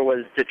schedule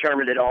was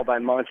determined at all by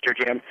Monster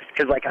Jam,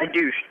 because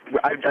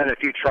I've done a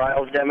few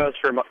trials demos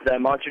for the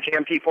Monster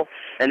Jam people,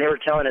 and they were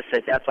telling us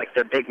that that's like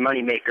their big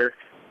money maker.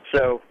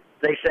 So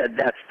they said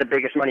that's the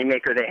biggest money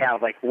maker they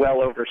have, like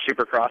well over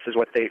Supercross is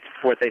what they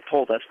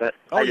told us. But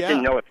I just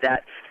didn't know if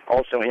that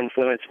also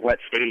influenced what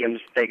stadiums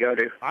they go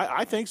to.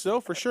 I think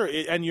so for sure,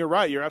 and you're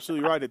right. You're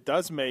absolutely right. It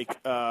does make.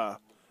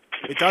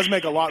 It does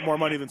make a lot more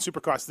money than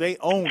Supercross. They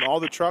own all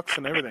the trucks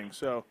and everything.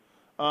 So,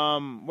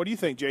 what do you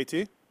think,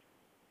 JT?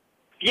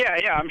 Yeah,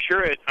 I'm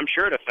sure it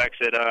affects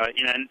it.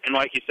 And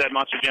like you said,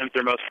 Monster Jam's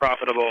their most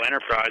profitable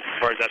enterprise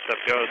as far as that stuff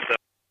goes.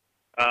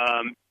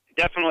 So,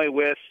 definitely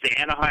with the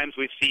Anaheims,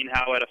 we've seen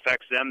how it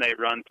affects them. They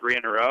run 3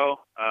 in a row,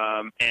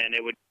 and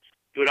it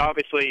would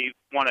obviously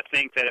want to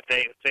think that if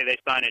they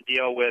sign a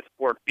deal with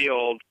Ford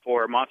Field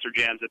for Monster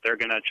Jams, that they're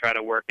going to try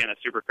to work in a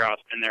Supercross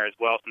in there as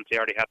well, since they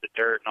already have the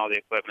dirt and all the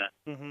equipment.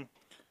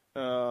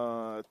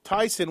 Mm-hmm.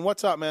 Tyson,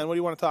 what's up, man? What do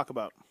you want to talk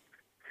about?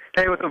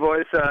 Hey, what's up,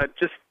 boys?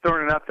 Just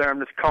throwing it up there. I'm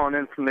just calling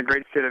in from the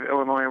great state of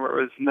Illinois, where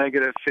it was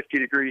negative 50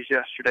 degrees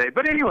yesterday.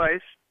 But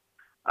anyways,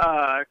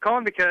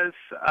 calling because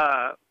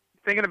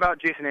thinking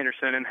about Jason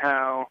Anderson and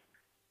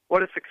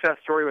what a success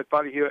story with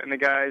Bobby Hewitt and the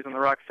guys on the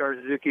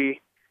Rockstar Suzuki.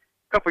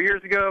 A couple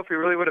years ago, if we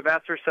really would have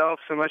asked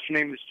ourselves, so much your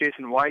name was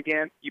Jason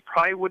Wygant, you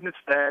probably wouldn't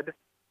have said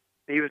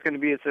that he was going to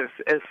be as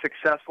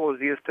successful as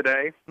he is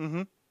today.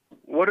 Mm-hmm.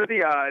 What are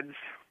the odds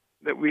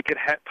that we could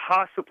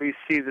possibly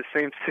see the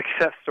same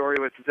success story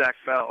with Zach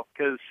Bell?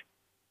 Because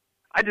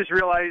I just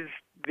realized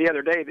the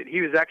other day that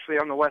he was actually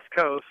on the West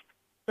Coast,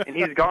 and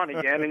he's gone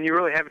again, and you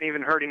really haven't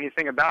even heard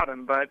anything about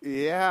him. But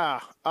yeah,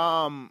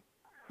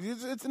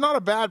 it's not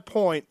a bad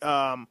point.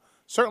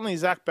 Certainly,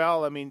 Zach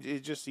Bell, I mean,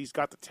 he's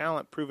got the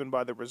talent proven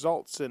by the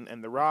results and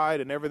the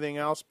ride and everything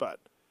else. But,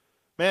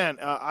 man,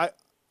 I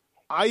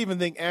even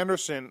think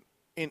Anderson,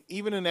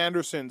 even in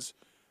Anderson's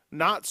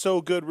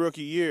not-so-good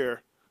rookie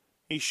year,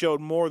 he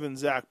showed more than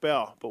Zach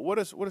Bell. But what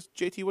is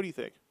JT, what do you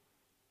think?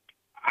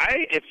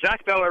 If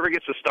Zach Bell ever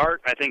gets a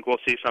start, I think we'll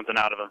see something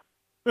out of him.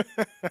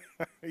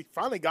 He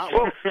finally got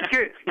one. Well,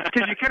 because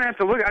you kind of have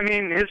to look. I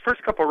mean, his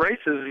first couple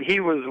races,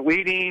 he was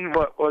leading,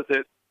 what was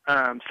it,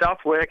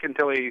 Southwick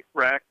until he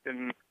wrecked,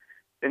 and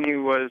then he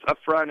was up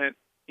front at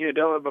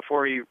Unadilla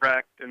before he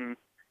wrecked. And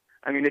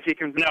I mean, if he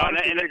can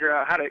figure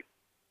out how to,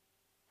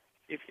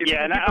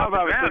 and I'm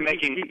obviously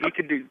making he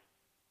could do.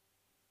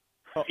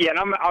 Yeah, and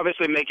I'm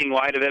obviously making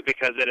light of it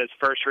because at his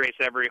first race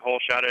ever he hole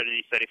shot it, and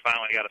he said he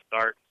finally got a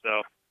start.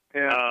 So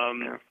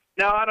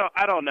no,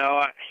 I don't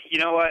know. You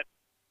know what?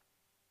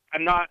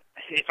 I'm not.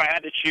 If I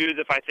had to choose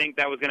if I think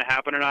that was going to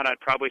happen or not, I'd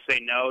probably say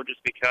no, just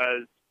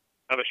because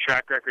of his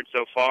track record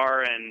so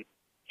far, and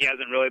he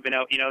hasn't really been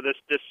out.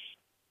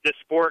 This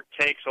sport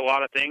takes a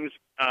lot of things.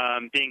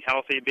 Being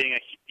healthy, being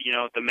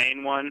the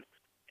main one,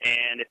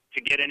 and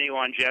to get any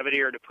longevity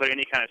or to put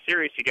any kind of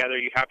series together,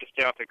 you have to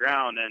stay off the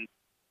ground. And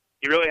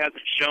he really hasn't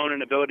shown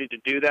an ability to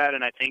do that.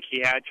 And I think he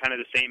had kind of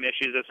the same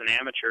issues as an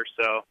amateur.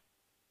 So,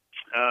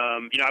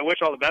 I wish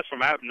all the best for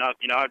him.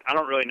 I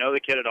don't really know the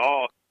kid at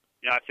all.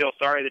 I feel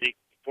sorry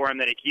for him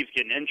that he keeps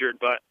getting injured,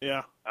 but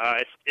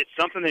it's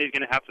something that he's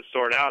going to have to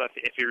sort out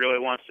if he really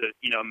wants to,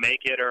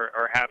 make it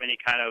or have any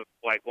kind of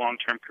like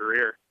long-term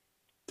career.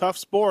 Tough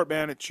sport,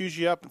 man. It chews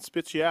you up and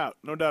spits you out.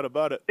 No doubt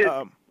about it.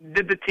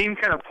 Did the team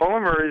kind of pull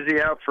him, or is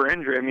he out for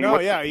injury? I mean, no,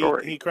 yeah,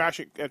 he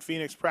crashed at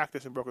Phoenix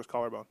practice and broke his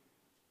collarbone.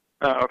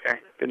 Oh, okay.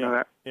 Didn't know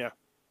that. Yeah.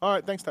 All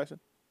right, thanks, Tyson.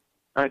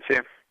 All right, see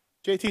you.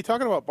 JT,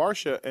 talking about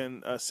Barsha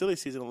and silly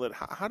season a little,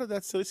 how did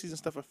that silly season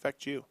stuff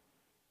affect you?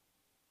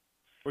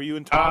 Were you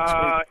in talks?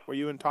 Were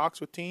you in talks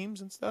with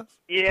teams and stuff?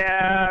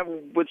 Yeah, I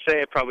would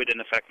say it probably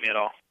didn't affect me at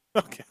all.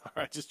 Okay, all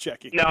right, just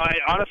checking. No,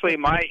 honestly,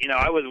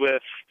 I was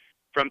with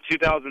from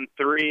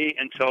 2003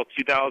 until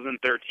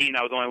 2013.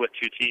 I was only with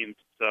 2 teams.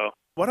 So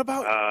what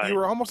about you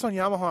were almost on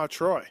Yamaha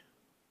Troy?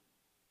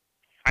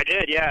 I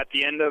did, yeah. At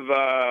the end of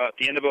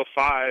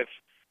 05,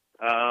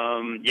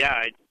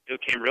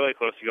 it came really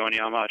close to going to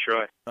Yamaha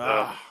Troy. So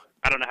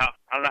I don't know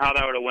how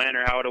that would have went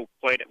or how it would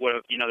have played.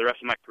 The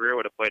rest of my career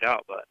would have played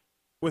out, but.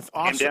 With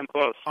damn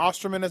close.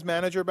 Osterman as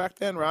manager back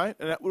then, right?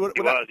 And He was,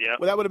 yeah.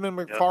 Well, that would have been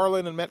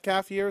McFarland and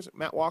Metcalf years.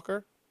 Matt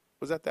Walker,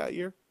 was that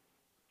year?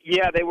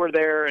 Yeah, they were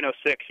there in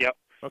 06. Yep.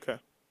 Okay.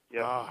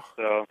 Yeah.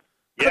 So,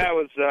 yeah, it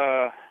was.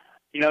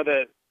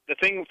 The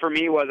thing for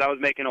me was I was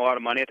making a lot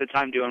of money at the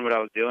time doing what I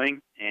was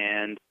doing,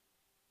 and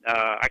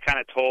I kind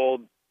of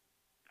told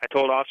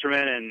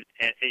Osterman, and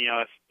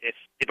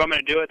if I'm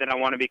going to do it, then I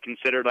want to be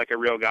considered like a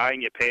real guy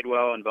and get paid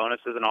well and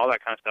bonuses and all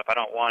that kind of stuff. I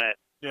don't want it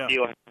to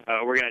feel like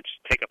we're going to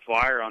just take a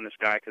flyer on this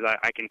guy because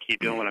I can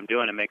keep doing what I'm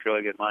doing and make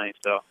really good money.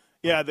 So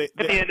yeah, at the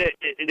end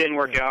it didn't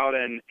work out,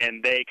 and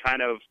they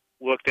kind of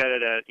looked at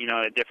it a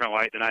different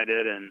light than I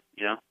did, and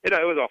it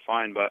was all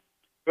fine, but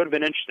it would have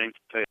been interesting to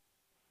tell you.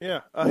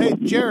 Yeah. Hey,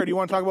 Jared, you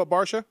want to talk about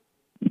Barsha?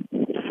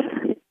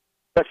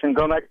 Question,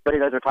 going back to what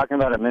you guys were talking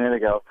about a minute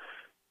ago.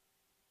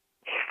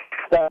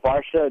 That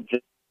Barsha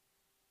just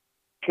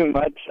too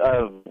much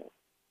of...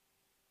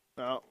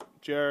 Oh,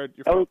 Jared,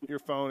 your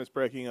phone is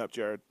breaking up,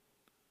 Jared.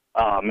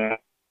 Oh, man.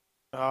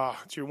 Oh,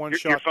 it's your one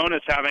shot. Your phone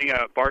is having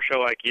a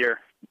Barsha-like year.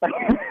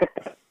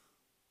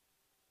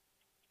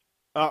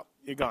 Oh,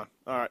 you're gone.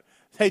 All right.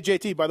 Hey,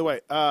 JT, by the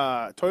way,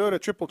 Toyota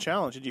Triple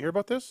Challenge. Did you hear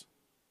about this?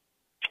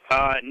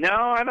 No,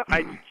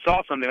 I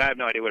saw something. I have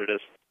no idea what it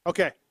is.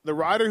 Okay. The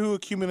rider who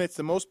accumulates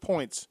the most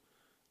points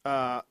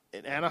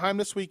in Anaheim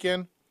this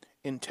weekend,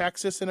 in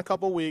Texas in a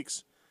couple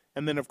weeks,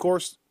 and then, of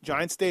course,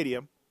 Giant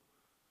Stadium,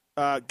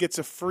 gets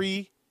a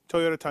free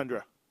Toyota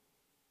Tundra.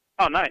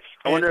 Oh, nice.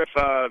 I wonder if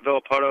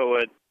Villapoto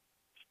would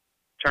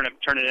turn it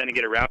in and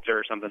get a Raptor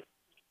or something.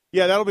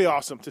 Yeah, that'll be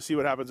awesome to see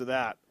what happens with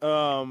that.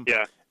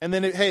 Yeah. And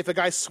then, if the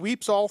guy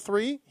sweeps all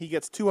three, he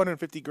gets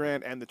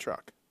 $250,000 and the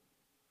truck.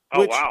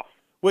 Oh, wow.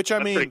 Which,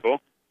 That's pretty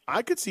cool.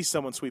 I could see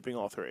someone sweeping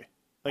all three.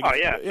 Like, oh,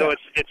 yeah. So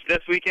it's this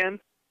weekend?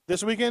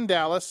 This weekend,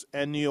 Dallas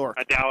and New York.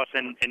 Dallas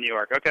and New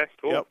York. Okay,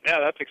 cool. Yep. Yeah,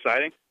 that's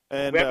exciting.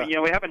 And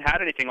we haven't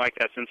had anything like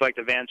that since like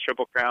the Vans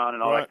Triple Crown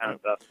and all that kind of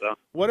stuff. So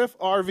what if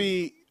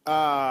RV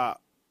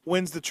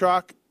wins the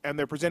truck and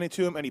they're presenting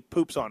to him and he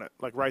poops on it,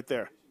 like right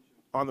there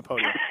on the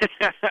podium?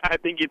 I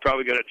think you'd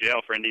probably go to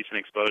jail for indecent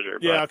exposure.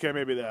 But. Yeah, okay,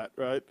 maybe that,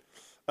 right?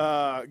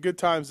 Good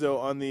times though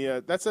on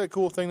the. That's a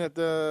cool thing that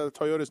the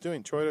Toyota's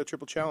doing, Toyota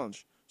Triple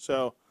Challenge.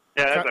 So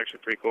yeah, that's actually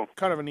pretty cool.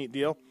 Kind of a neat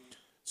deal.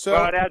 So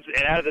well, it adds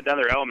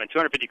another element.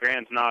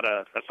 $250,000 is not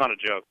a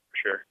joke for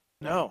sure.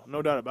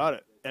 No doubt about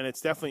it, and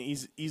it's definitely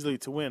easily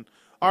to win.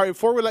 All right,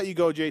 before we let you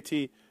go,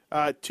 JT,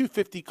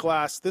 250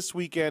 class this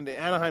weekend,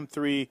 Anaheim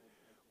 3.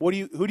 Who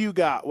do you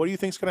got? What do you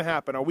think is going to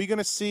happen? Are we going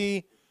to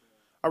see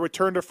a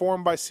return to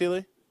form by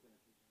Seeley?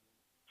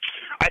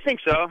 I think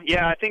so.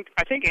 Yeah, I think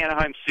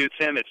Anaheim suits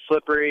him. It's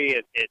slippery.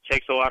 It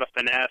takes a lot of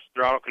finesse,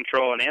 throttle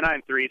control, and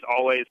Anaheim 3 is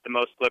always the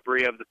most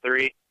slippery of the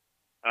three.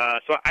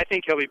 So I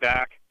think he'll be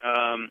back.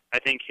 I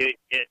think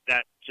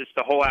that just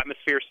the whole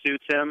atmosphere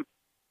suits him.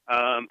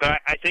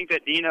 But I think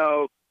that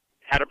Dino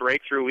had a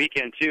breakthrough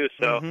weekend too.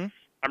 So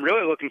I'm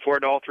really looking forward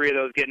to all three of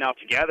those getting out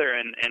together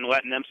and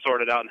letting them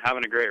sort it out and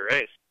having a great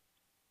race.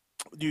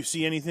 Do you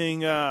see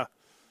anything?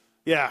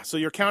 So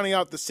you're counting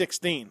out the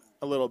 16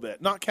 a little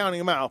bit. Not counting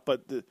them out,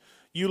 but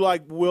you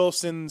like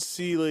Wilson,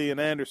 Seeley, and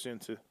Anderson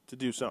to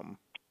do something.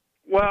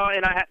 Well,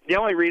 and the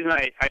only reason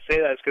I say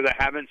that is because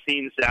I haven't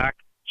seen Zach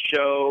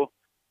show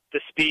the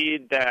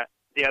speed that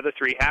the other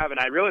three have, and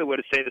I really would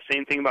have said the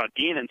same thing about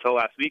Dean until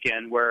last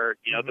weekend, where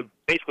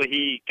basically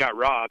he got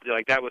robbed.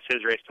 Like that was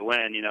his race to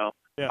win.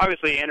 Yeah.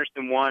 Obviously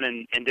Anderson won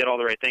and did all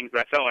the right things,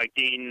 but I felt like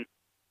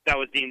that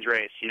was Dean's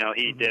race.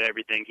 He did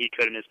everything he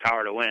could in his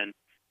power to win.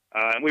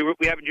 And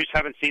we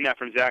haven't seen that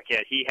from Zach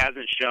yet. He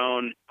hasn't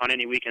shown on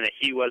any weekend that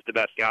he was the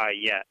best guy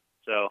yet.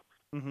 So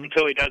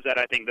until he does that,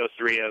 I think those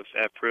three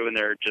have proven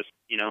they're just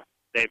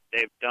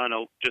they've done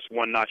just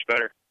one notch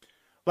better.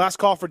 Last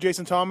call for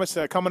Jason Thomas,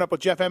 coming up with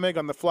Jeff Emig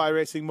on the Fly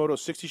Racing Moto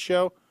 60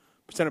 show,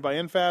 presented by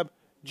NFAB.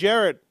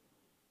 Jared.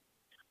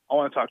 I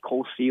want to talk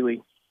Cole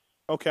Seeley.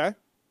 Okay.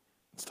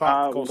 Let's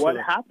talk Cole what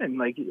Seeley. happened?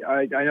 Like,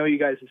 I know you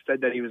guys have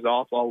said that he was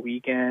off all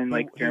weekend,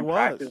 during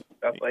practice and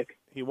stuff.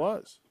 He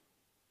was.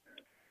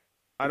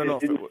 I don't know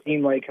if it didn't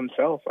seem like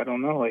himself. I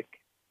don't know.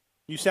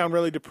 You sound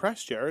really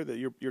depressed, Jared. That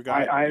your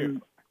guy.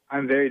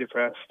 I'm very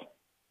depressed.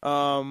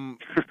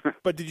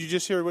 But did you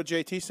just hear what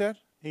JT said?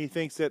 He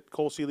thinks that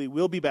Cole Seeley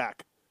will be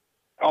back.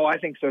 Oh, I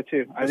think so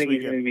too. I think weekend.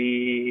 he's going to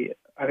be.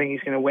 I think he's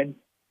going to win.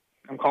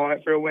 I'm calling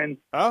it for a win.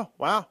 Oh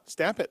wow,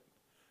 stamp it.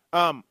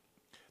 The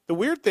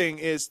weird thing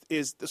is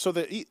so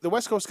the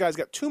West Coast guys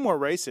got 2 more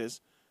races,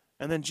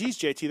 and then geez,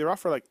 JT, they're off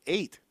for like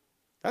 8.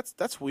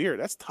 That's weird.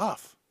 That's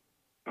tough.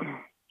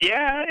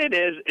 Yeah, it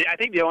is. I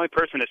think the only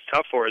person it's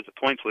tough for is the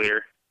points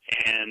leader,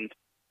 and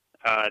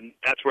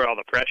that's where all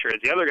the pressure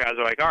is. The other guys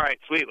are like, all right,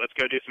 sweet, let's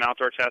go do some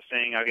outdoor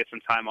testing. I'll get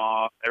some time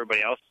off.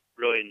 Everybody else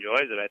really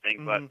enjoys it, I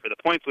think. But for the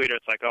points leader,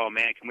 it's like, oh,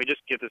 man, can we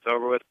just get this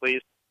over with,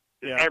 please?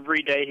 Yeah.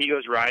 Every day he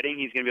goes riding,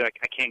 he's going to be like,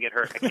 I can't get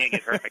hurt. I can't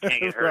get hurt. I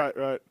can't get hurt.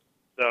 Right.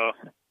 So,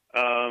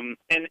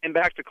 and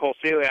back to Cole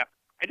Seeley,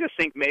 I just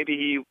think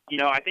maybe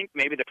I think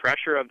maybe the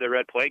pressure of the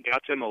red plate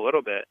got to him a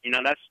little bit.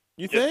 That's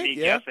just me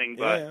guessing,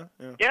 but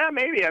yeah,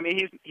 maybe. I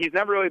mean, he's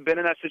never really been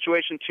in that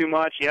situation too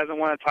much. He hasn't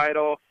won a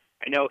title.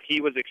 I know he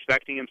was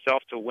expecting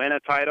himself to win a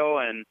title,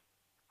 and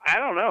I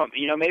don't know.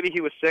 Maybe he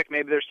was sick.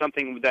 Maybe there's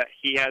something that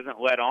he hasn't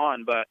let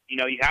on, but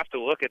you have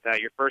to look at that.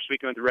 Your first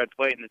weekend with the red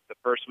plate, and it's the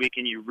first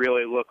weekend you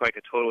really look like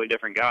a totally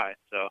different guy.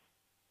 So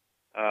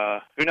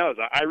who knows?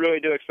 I really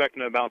do expect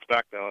him to bounce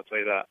back, though. I'll tell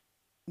you that.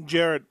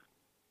 Jared.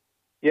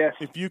 Yes.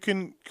 If you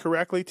can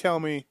correctly tell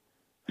me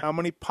how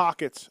many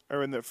pockets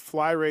are in the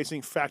Fly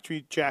Racing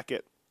factory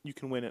jacket, you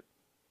can win it.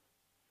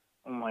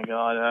 Oh my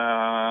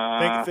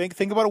God.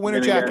 Think about a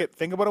winter jacket.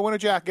 Think about a winter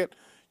jacket.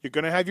 You're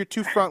gonna have your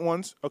two front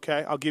ones.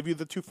 Okay, I'll give you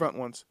the two front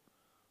ones.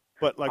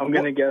 But like, I'm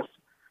gonna guess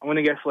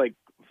like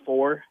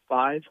 4,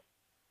 5.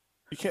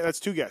 You can't. That's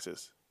two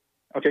guesses.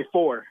 Okay,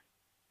 4.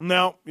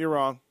 No, you're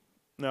wrong.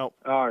 No.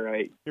 All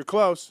right. You're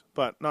close,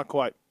 but not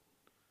quite.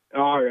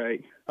 All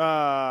right.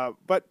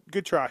 But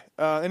good try.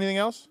 Anything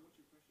else?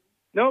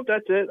 Nope,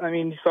 that's it. I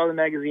mean, you saw the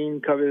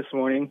magazine cover this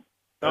morning.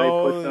 I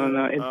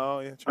posted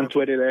on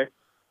Twitter there.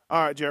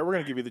 All right, Jared, we're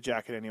gonna give you the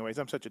jacket anyways.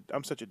 I'm such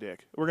a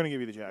dick. We're gonna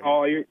give you the jacket.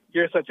 Oh,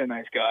 you're such a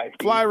nice guy.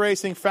 Fly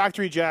Racing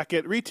factory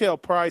jacket, retail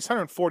price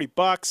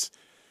 $140.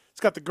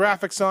 It's got the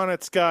graphics on it.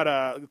 It's got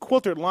a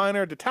quilted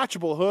liner,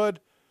 detachable hood,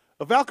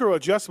 a Velcro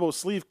adjustable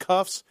sleeve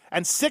cuffs,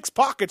 and 6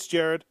 pockets.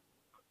 Jared,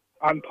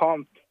 I'm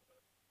pumped.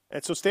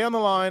 And so stay on the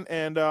line,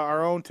 and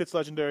our own Tits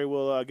Legendary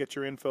will get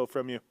your info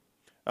from you.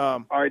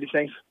 All righty,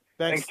 thanks.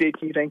 Thanks,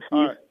 JT. Thanks, Steve.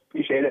 Right.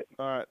 Appreciate it.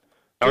 All right.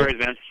 No worries,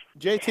 man.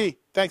 JT,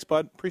 thanks,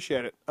 bud.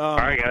 Appreciate it. All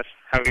right, guys.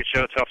 Have a good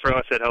show. Tell Fro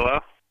I said hello.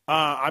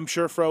 I'm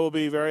sure Fro will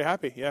be very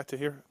happy. To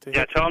hear.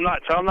 Yeah, tell him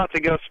not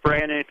to go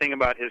spraying anything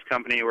about his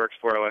company he works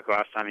for like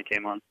last time he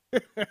came on.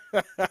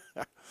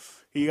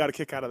 He got a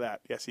kick out of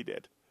that. Yes, he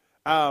did.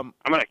 I'm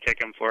gonna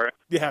kick him for it.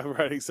 Yeah,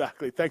 right.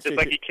 Exactly. Thanks, Just JT.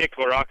 like he kicked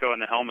Larocco in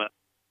the helmet.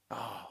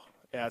 Oh,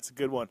 yeah, it's a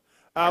good one.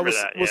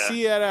 We'll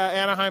see you at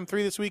Anaheim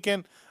 3 this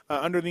weekend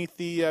underneath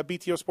the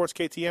BTO Sports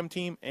KTM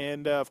team,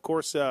 and of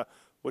course,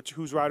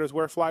 whose riders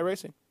wear Fly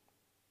Racing.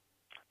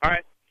 All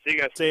right. See you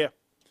guys. See ya.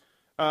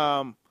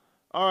 All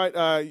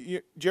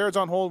right. Jared's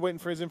on hold waiting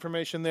for his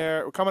information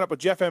there. We're coming up with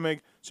Jeff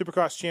Emig,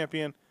 Supercross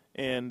champion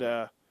and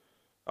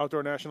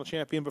outdoor national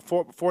champion.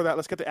 Before that,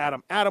 let's get to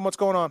Adam. Adam, what's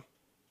going on?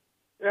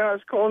 Yeah, I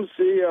was calling to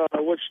see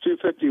which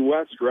 250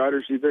 West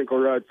riders you think will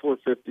ride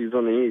 450s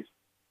on the East.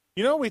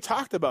 We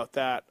talked about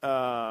that.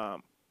 I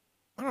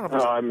don't know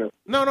if I missed.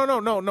 No,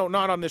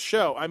 not on this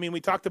show. I mean,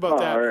 we talked about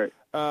that right.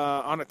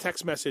 On a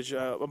text message.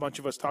 A bunch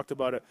of us talked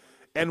about it,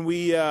 and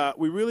we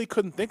really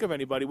couldn't think of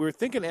anybody. We were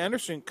thinking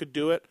Anderson could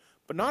do it,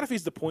 but not if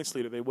he's the points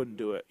leader. They wouldn't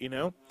do it,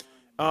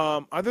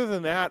 Other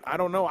than that, I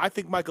don't know. I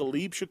think Michael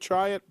Lieb should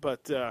try it,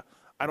 but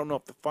I don't know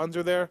if the funds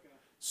are there.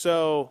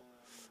 So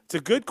it's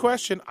a good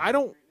question. I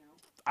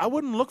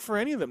wouldn't look for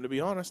any of them, to be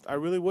honest. I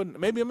really wouldn't.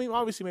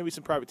 Obviously, maybe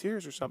some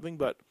privateers or something,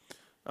 but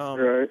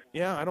right.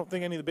 Yeah, I don't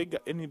think any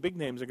big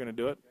names are going to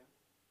do it.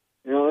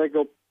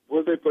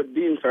 They put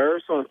Dean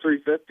Ferris on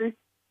 350?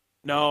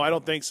 No, I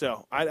don't think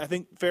so. I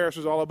think Ferris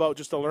was all about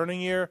just a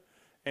learning year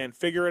and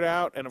figure it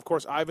out. And of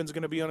course, Ivan's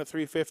going to be on a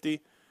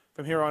 350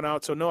 from here on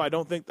out. So no, I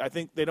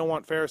think they don't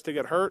want Ferris to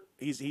get hurt.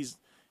 He's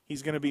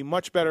going to be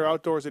much better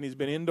outdoors than he's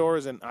been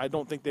indoors, and I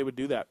don't think they would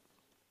do that.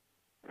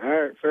 All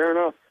right, fair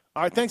enough.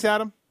 All right, thanks,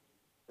 Adam.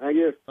 Thank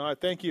you. All right,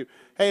 thank you.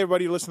 Hey,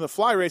 everybody, listen to the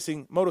Fly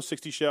Racing Moto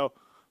 60 show.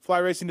 Fly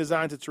Racing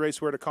designs its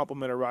racewear to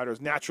complement a rider's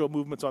natural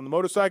movements on the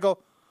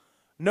motorcycle.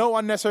 No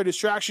unnecessary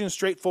distractions,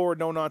 straightforward,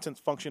 no-nonsense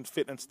function,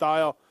 fit, and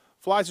style.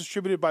 Fly is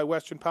distributed by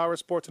Western Power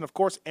Sports and, of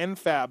course,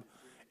 NFAB,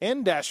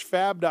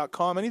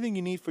 n-fab.com. Anything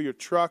you need for your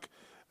truck,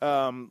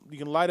 you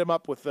can light them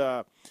up with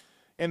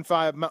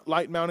N5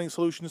 light mounting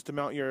solutions to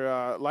mount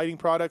your lighting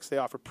products. They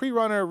offer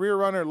pre-runner, rear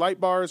runner, light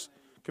bars,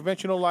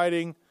 conventional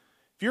lighting.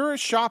 If you're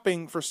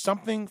shopping for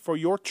something for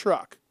your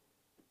truck,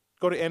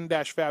 go to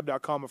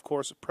n-fab.com, of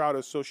course, proud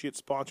associate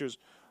sponsors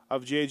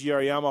of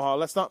JGR Yamaha.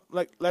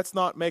 Let's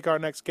not make our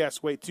next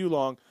guest wait too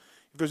long.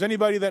 If there's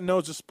anybody that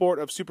knows the sport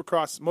of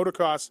supercross,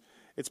 motocross,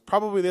 it's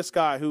probably this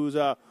guy who's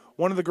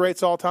one of the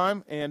greats all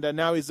time, and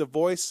now he's the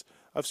voice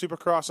of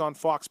supercross on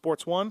Fox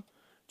Sports 1.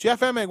 Jeff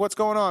Emig, what's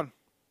going on?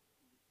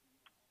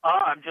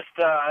 I'm just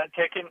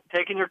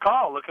taking your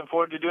call. Looking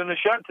forward to doing the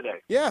show today.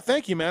 Yeah,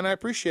 thank you, man. I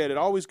appreciate it.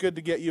 Always good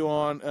to get you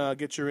on,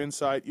 get your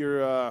insight.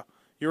 You're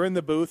in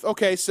the booth.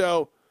 Okay,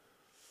 so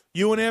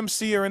you and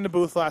MC are in the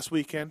booth last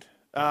weekend.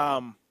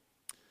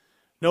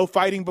 No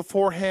fighting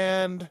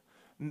beforehand.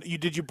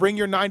 Did you bring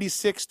your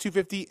 96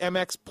 250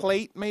 MX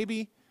plate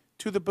maybe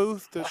to the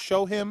booth to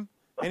show him?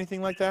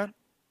 Anything like that?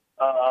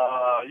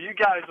 You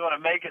guys want to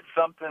make it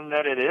something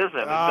that it isn't.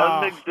 It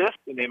doesn't exist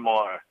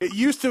anymore. It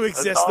used to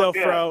exist, though,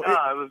 Fro. No,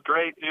 it was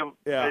great.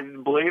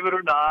 Believe it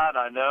or not,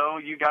 I know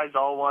you guys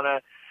all want to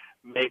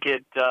make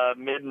it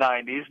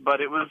mid-90s,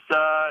 but it was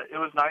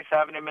nice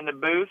having him in the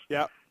booth.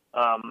 Yeah.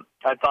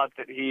 I thought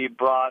that he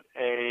brought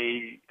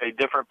a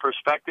different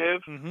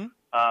perspective, and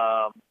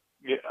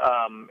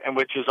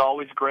which is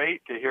always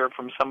great to hear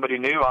from somebody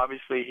new.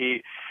 Obviously,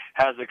 he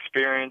has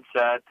experience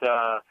at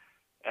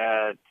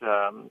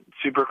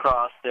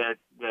Supercross that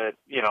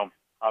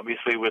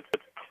obviously with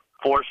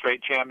 4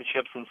 straight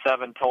championships and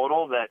 7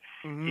 total, that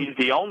he's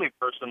the only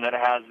person that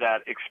has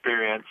that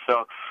experience.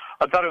 So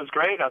I thought it was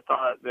great. I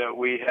thought that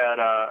we had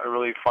a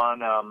really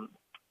fun,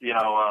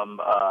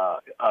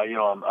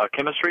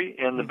 chemistry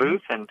in the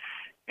booth, and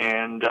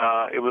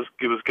it was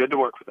good to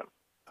work with him.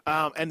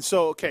 And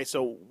so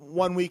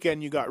one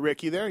weekend you got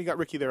Ricky there. You got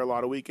Ricky there a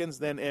lot of weekends.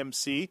 Then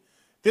MC.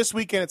 This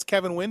weekend it's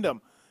Kevin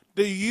Windham.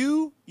 Do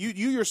you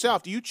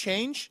yourself, do you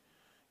change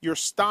your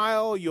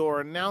style,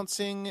 your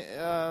announcing?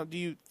 Do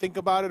you think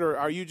about it, or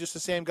are you just the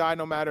same guy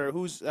no matter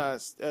who's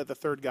the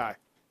third guy?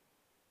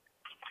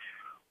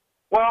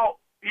 Well,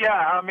 yeah,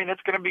 I mean,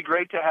 it's going to be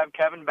great to have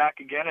Kevin back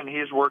again, and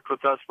he's worked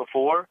with us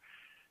before.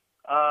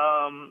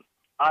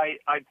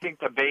 I think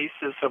the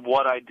basis of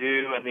what I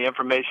do and the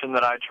information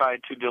that I try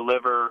to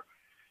deliver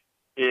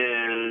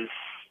is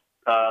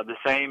the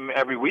same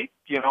every week.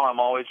 I'm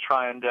always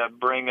trying to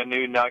bring a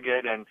new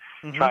nugget and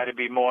try to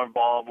be more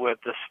involved with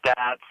the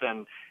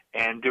stats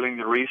and doing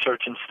the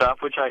research and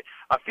stuff, which I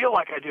feel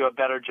like I do a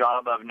better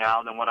job of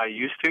now than what I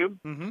used to.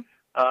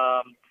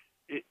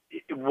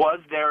 Was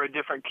there a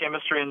different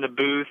chemistry in the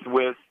booth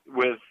with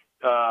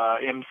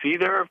MC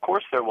there? Of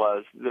course there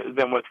was,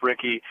 than with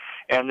Ricky,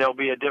 and there'll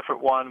be a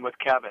different one with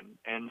Kevin.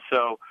 And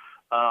so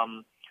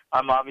I'm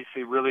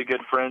obviously really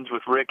good friends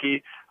with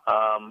Ricky.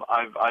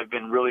 I've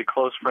been really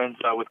close friends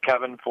with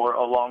Kevin for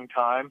a long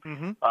time.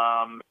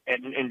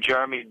 And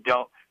Jeremy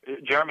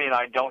and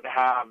I don't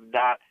have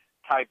that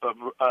type of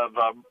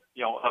a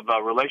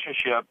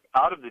relationship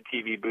out of the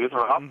TV booth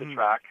or off the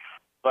track,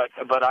 but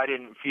I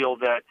didn't feel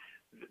that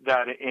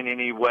in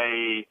any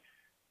way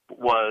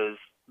was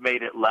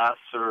made it less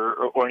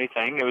or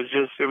anything. It was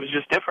just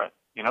different,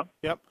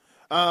 Yep.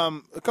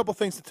 A couple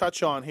things to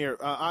touch on here.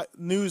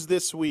 News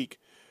this week.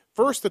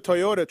 First, the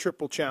Toyota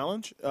Triple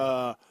Challenge.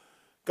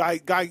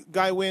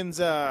 Guy wins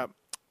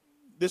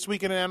this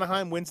weekend in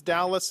Anaheim, wins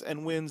Dallas,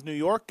 and wins New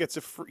York. Gets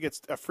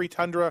a free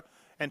Tundra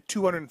and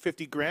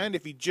 $250,000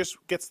 if he just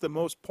gets the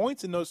most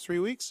points in those 3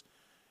 weeks.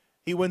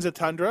 He wins a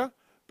Tundra.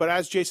 But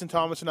as Jason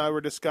Thomas and I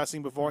were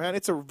discussing beforehand,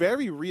 it's a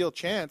very real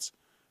chance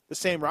the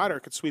same rider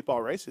could sweep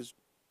all races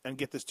and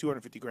get this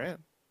 $250,000.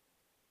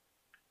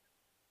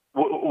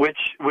 Which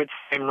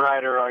same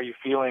rider are you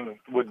feeling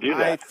would do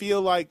that? I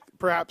feel like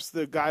perhaps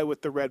the guy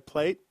with the red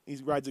plate. He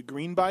rides a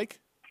green bike.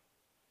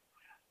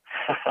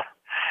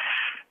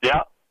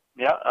 Yeah.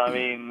 I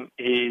mean,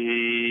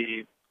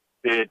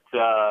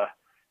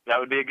 that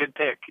would be a good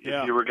pick.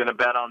 If you were going to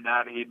bet on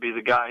that, he'd be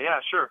the guy.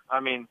 Yeah, sure. I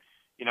mean,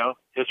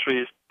 history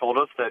has told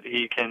us that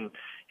he can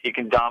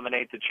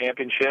dominate the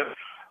championship.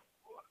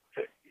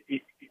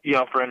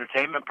 For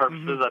entertainment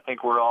purposes, I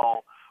think we're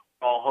all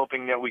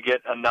hoping that we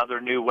get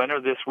another new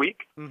winner this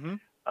week. But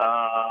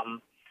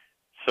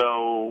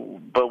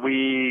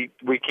we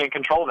can't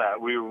control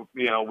that. We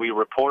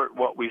report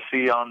what we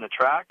see on the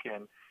track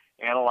and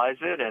analyze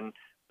it, and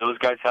those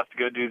guys have to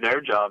go do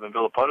their job. And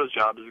Villapoto's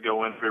job is to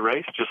go win every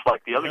race, just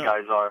like the other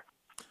guys are.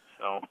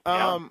 So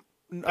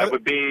that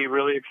would be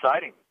really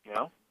exciting.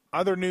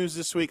 Other news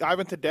this week: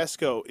 Ivan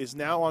Tedesco is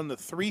now on the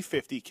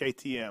 350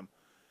 KTM.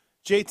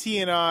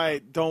 JT and I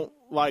don't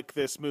like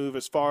this move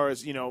as far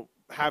as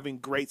having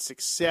great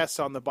success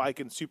on the bike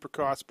in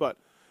Supercross. But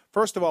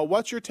first of all,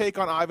 what's your take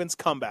on Ivan's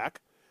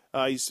comeback?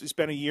 He's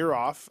been a year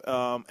off,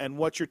 and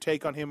what's your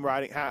take on him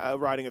riding a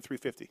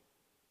 350?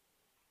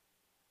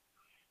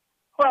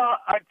 Well,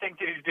 I think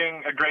that he's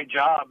doing a great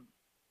job,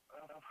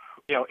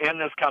 in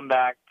this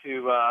comeback.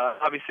 To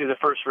obviously the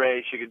first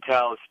race, you could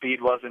tell the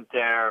speed wasn't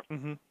there,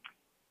 and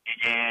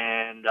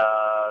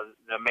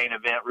the main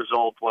event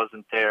result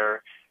wasn't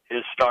there.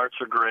 His starts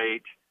are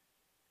great,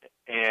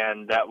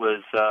 and that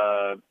was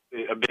a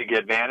big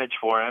advantage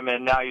for him.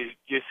 And now you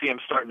see him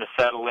starting to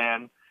settle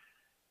in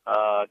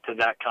to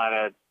that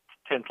kind of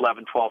 10th,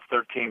 11th, 12th,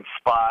 13th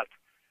spot.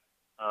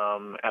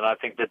 And I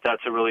think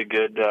that's a really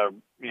good, a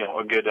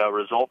good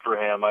result for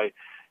him.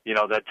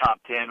 That top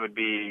 10 would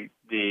be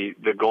the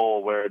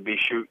goal where it'd be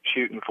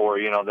shooting for.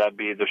 That'd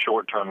be the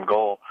short-term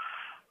goal.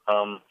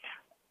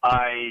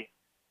 I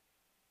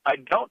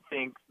don't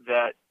think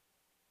that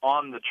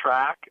on the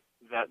track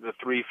that the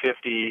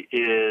 350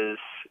 is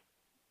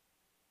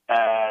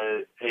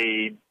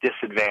a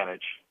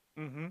disadvantage.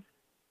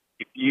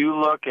 If you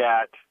look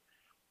at,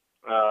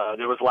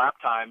 there was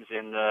lap times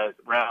in the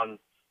round.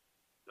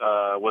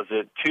 Was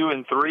it 2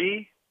 and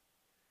 3?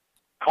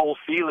 Cole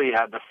Seeley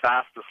had the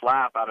fastest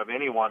lap out of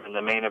anyone in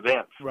the main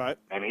events. Right.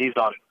 And he's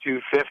on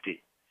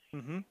 250.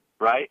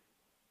 Right?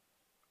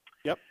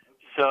 Yep.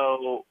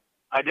 So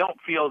I don't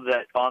feel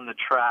that on the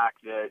track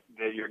that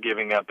you're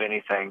giving up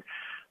anything.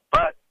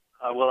 But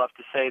I will have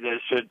to say that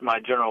it's my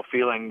general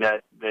feeling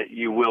that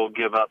you will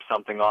give up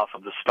something off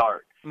of the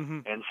start.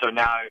 And so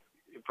now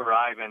for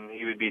Ivan,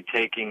 he would be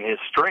taking his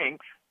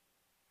strength.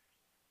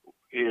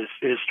 His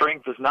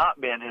strength has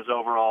not been his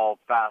overall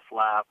fast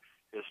lap.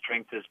 His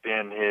strength has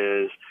been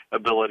his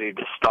ability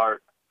to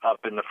start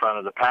up in the front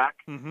of the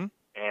pack and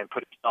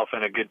put himself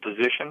in a good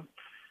position.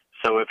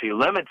 So if he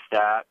limits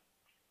that,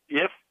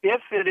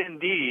 if it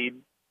indeed,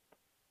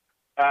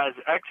 as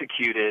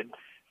executed,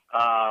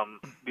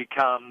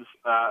 becomes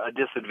a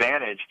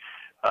disadvantage,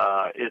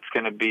 it's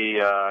going to be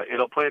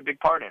it'll play a big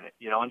part in it,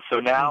 And so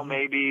now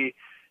maybe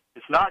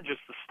it's not just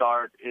the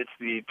start; it's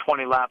the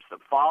 20 laps that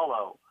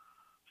follow.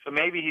 So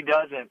maybe he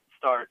doesn't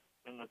start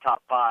in the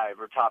top 5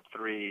 or top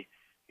 3.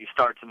 He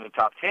starts in the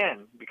top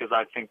 10 because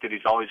I think that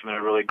he's always been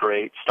a really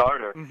great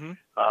starter.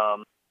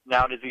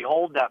 Now, does he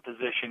hold that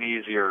position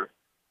easier,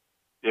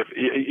 if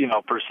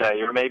per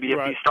se, or maybe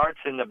if he starts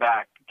in the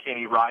back, can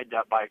he ride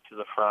that bike to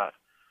the front?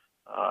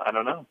 I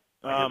don't know.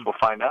 I guess we'll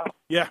find out.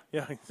 Yeah,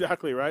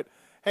 exactly right.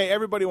 Hey,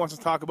 everybody wants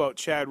to talk about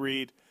Chad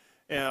Reed,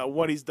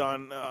 what he's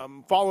done.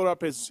 Followed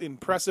up his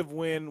impressive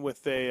win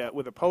with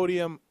a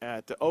podium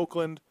at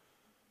Oakland.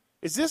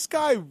 Is this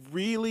guy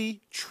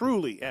really,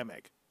 truly,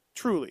 Emig?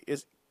 Truly,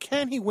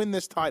 can he win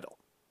this title?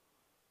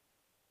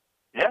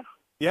 Yeah.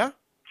 Yeah?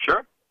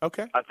 Sure.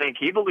 Okay. I think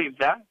he believes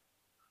that.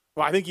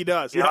 Well, I think he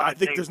does. Yeah, I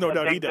think there's no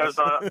doubt he does.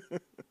 I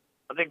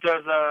think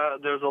there's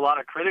a lot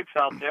of critics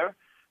out there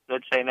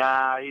that say,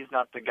 nah, he's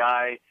not the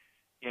guy,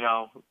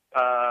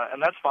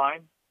 and that's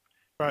fine.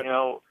 Right.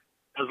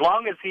 As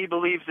long as he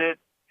believes it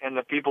and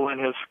the people in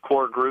his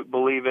core group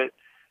believe it,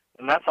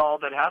 and that's all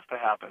that has to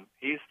happen.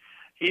 He's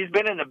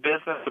been in the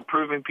business of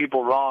proving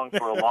people wrong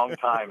for a long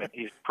time, and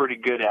he's pretty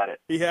good at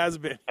it. He has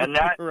been. And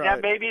that right.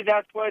 maybe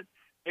that's what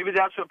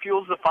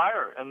fuels the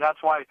fire, and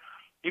that's why,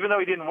 even though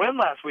he didn't win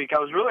last week, I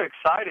was really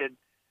excited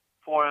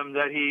for him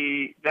that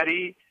he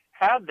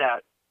had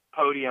that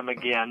podium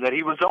again. That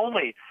he was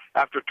only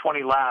after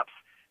 20 laps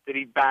that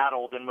he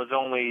battled and was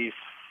only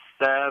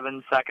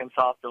 7 seconds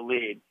off the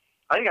lead.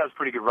 I think that was a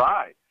pretty good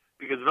ride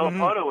because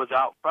Villapoto was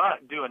out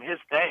front doing his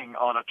thing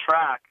on a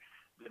track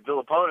that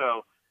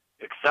Villapoto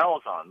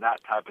excels on,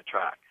 that type of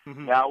track.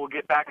 Now we'll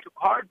get back to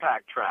hard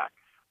pack track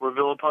where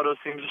Villapoto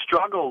seems to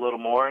struggle a little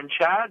more and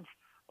Chad's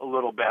a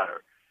little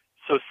better.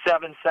 So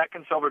 7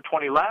 seconds over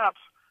 20 laps,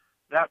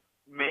 that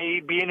may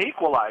be an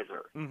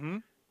equalizer.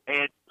 And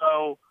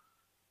so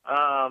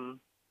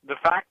the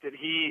fact that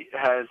he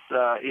has,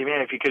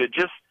 even if he could have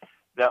just,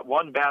 that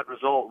one bad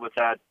result with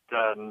that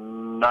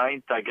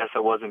 9th, I guess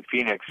it was in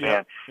Phoenix,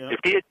 man. If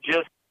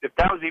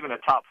that was even a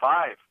top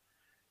 5,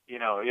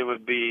 it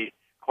would be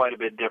quite a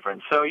bit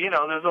different. So,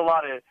 there's a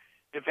lot of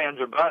ifs, ands,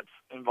 or buts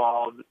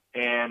involved,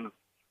 and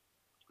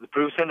the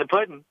proof's in the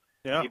pudding.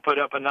 Yeah. He put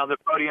up another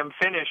podium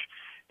finish,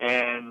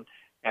 and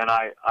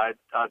I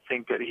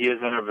think that he is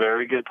in a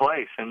very good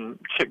place. And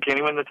can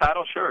he win the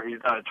title? Sure,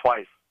 he's done it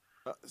twice.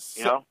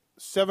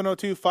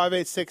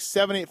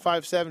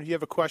 702-586-7857. If you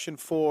have a question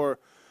for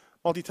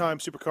multi-time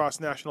Supercross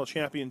national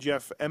champion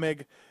Jeff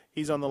Emig,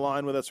 he's on the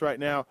line with us right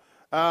now.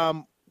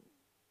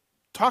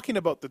 Talking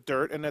about the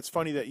dirt, and that's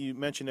funny that you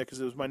mentioned it because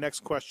it was my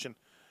next question.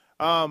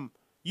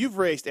 You've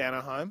raced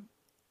Anaheim,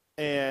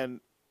 and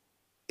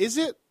is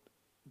it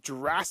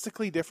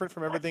drastically different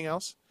from everything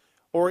else?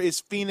 Or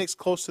is Phoenix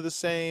close to the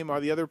same? Are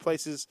the other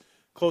places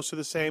close to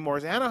the same? Or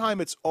is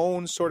Anaheim its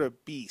own sort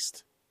of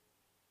beast?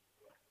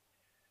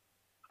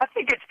 I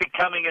think it's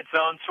becoming its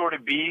own sort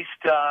of beast.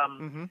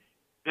 The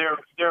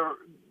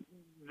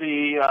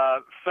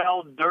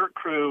Feld Dirt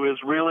Crew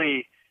has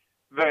really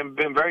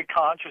been very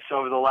conscious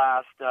over the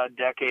last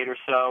decade or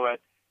so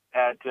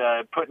at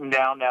putting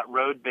down that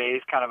road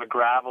base, kind of a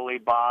gravelly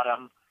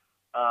bottom,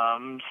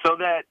 so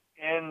that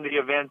in the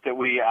event that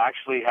we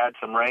actually had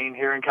some rain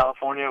here in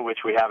California,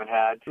 which we haven't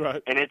had,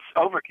 and it's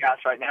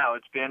overcast right now.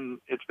 It's been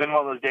one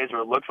of those days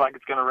where it looks like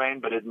it's going to rain,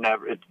 but it's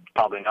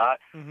probably not.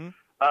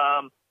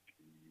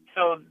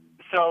 So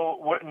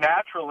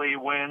naturally,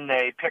 when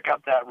they pick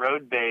up that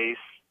road base,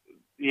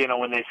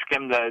 when they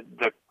skim the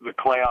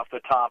clay off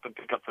the top and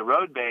pick up the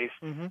road base,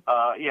 a little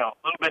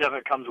bit of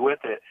it comes with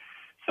it.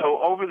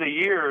 So over the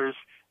years,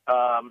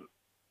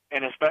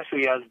 and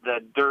especially as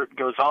the dirt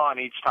goes on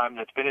each time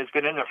it's been in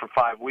there for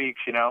 5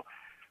 weeks, it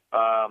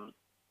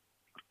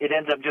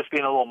ends up just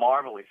being a little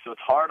marbly. So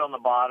it's hard on the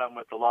bottom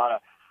with a lot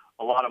of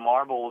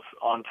marbles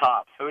on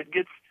top. So it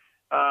gets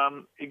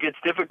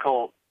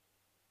difficult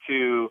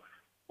to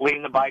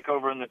lean the bike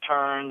over in the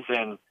turns,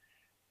 and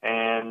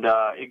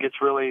it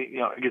gets really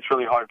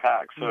hard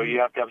packed. So you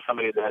have to have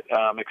somebody that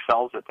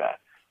excels at that.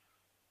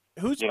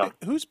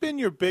 Who's been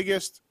your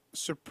biggest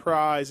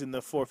surprise in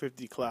the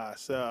 450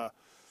 class?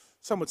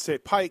 Some would say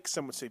Pike,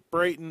 some would say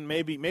Brayton,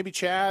 maybe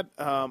Chad.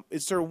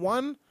 Is there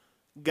one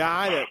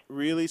guy that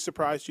really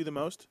surprised you the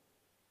most?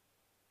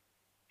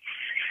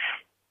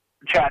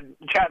 Chad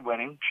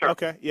winning, sure.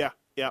 Okay, yeah.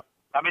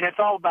 I mean, it's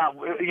all about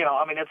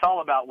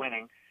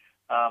winning.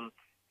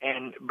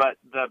 But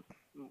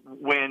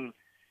when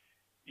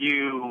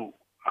you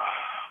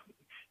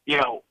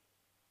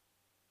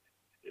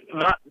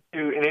not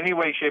to in any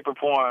way, shape, or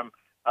form,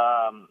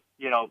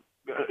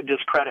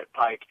 discredit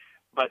Pike,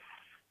 but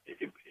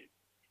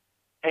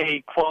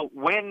a quote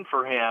win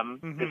for him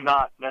is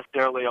not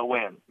necessarily a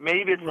win.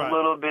 Maybe it's a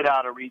little bit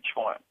out of reach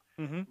for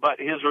him, but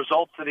his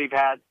results that he's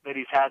had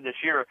this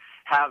year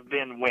have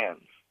been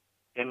wins.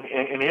 In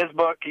his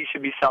book, he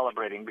should be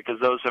celebrating because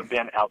those have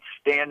been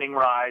outstanding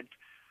rides.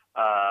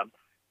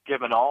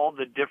 given all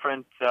the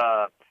different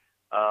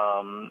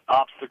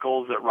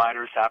obstacles that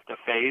riders have to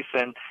face.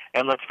 And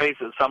let's face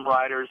it, some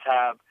riders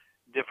have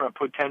different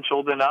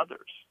potential than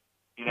others,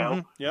 you know?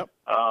 Mm-hmm. Yep.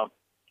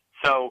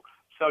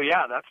 So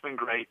yeah, that's been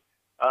great.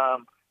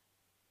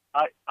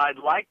 I'd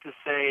like to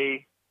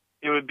say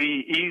it would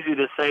be easy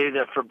to say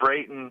that for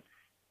Brayton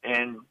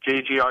and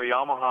JGR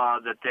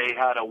Yamaha that they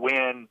had a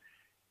win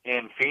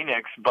in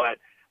Phoenix, but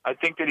I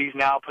think that he's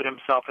now put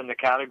himself in the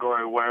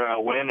category where a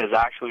win is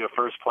actually a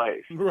first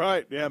place.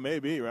 Right. Yeah,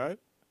 maybe, right?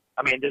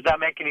 I mean, does that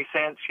make any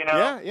sense, you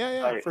know?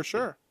 Yeah, for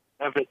sure.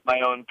 If it's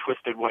my own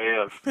twisted way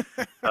of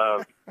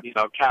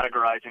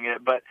categorizing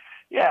it. But,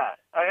 yeah,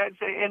 I'd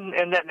say,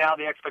 and that now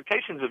the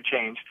expectations have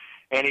changed,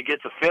 and he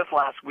gets a 5th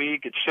last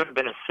week. It should have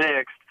been a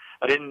 6th.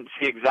 I didn't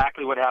see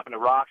exactly what happened to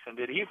Roxon.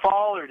 Did he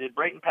fall, or did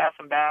Brayton pass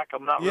him back?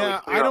 I'm not really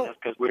clear on this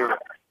because we were...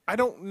 I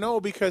don't know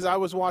because I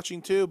was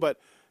watching too, but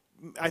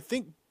I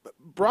think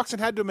Broxton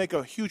had to make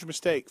a huge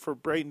mistake for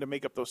Brayton to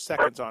make up those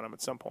seconds on him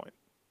at some point.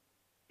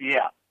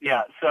 Yeah.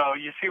 So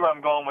you see where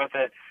I'm going with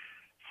it.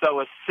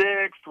 So a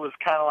 6th was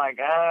kind of like,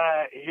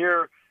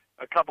 here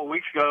a couple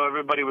weeks ago,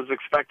 everybody was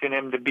expecting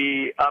him to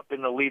be up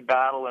in the lead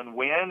battle and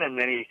win, and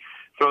then he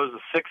throws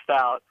a 6th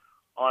out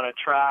on a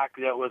track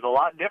that was a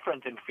lot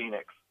different than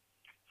Phoenix.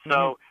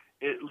 So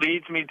it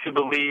leads me to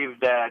believe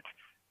that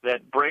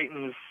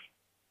Brayton's,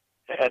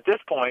 at this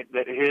point,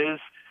 that his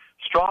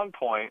strong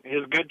point,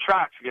 his good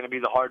tracks are going to be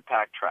the hard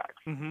pack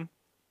tracks. Mm-hmm.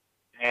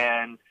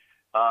 And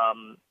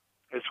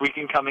this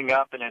weekend coming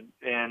up in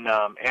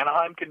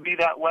Anaheim could be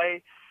that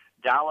way.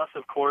 Dallas,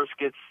 of course,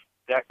 gets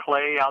that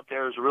clay out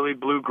there is really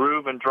blue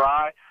groove and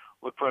dry.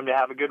 Look for him to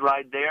have a good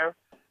ride there.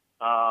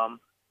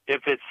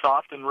 If it's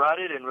soft and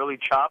rutted and really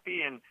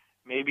choppy, and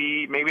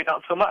maybe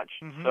not so much.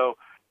 Mm-hmm. So,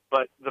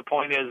 but the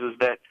point is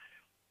that,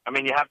 I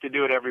mean, you have to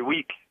do it every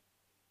week,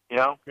 you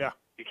know? Yeah.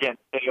 You can't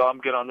say, I'm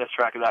good on this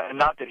track or that. And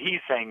not that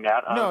he's saying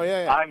that. No,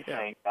 I'm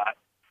saying that.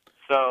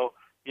 So,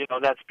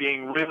 that's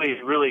being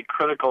really, really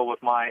critical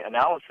with my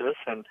analysis.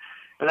 And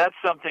that's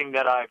something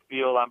that I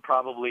feel I'm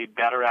probably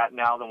better at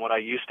now than what I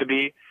used to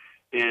be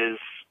is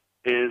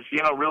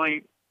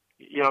really,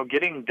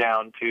 getting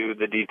down to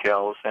the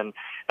details and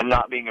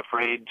not being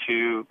afraid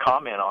to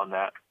comment on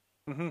that.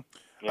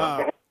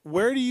 Mm-hmm.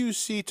 Where do you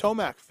see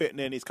Tomac fitting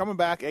in? He's coming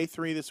back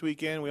A3 this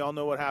weekend. We all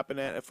know what happened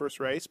at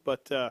first race,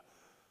 but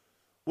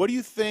what do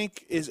you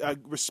think is a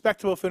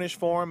respectable finish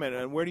for him,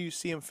 and where do you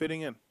see him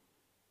fitting in?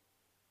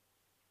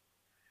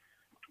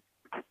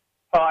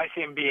 Oh, I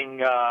see him being,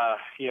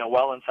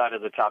 well inside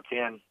of the top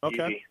 10.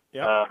 Okay. Easy.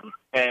 Yeah.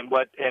 And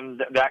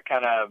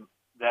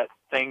that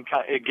thing,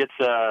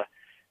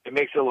 it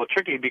makes it a little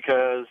tricky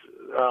because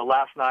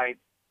last night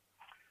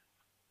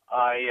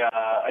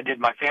I did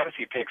my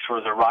fantasy picks for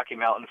the Rocky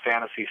Mountain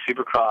Fantasy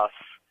Supercross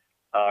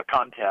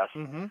contest,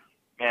 mm-hmm.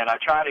 and I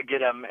try to get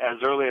them as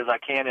early as I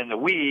can in the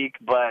week,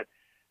 but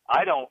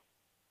I don't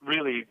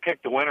really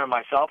pick the winner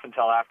myself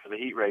until after the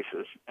heat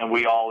races, and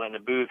we all in the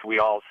booth, we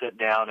all sit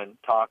down and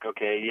talk.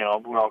 Okay,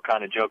 we're all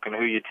kind of joking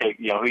who you take,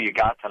 who you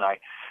got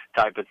tonight,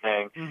 type of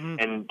thing. Mm-hmm.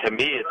 And to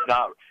me,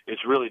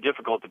 it's really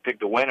difficult to pick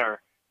the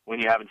winner when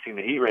you haven't seen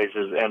the heat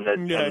races and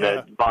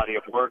the body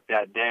of work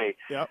that day.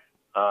 Yep.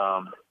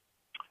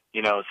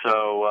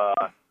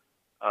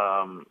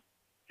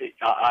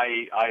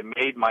 I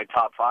made my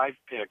top 5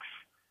 picks,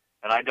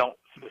 and I don't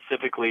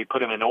specifically put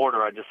them in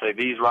order. I just say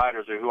these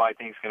riders are who I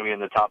think is going to be in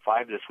the top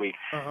 5 this week.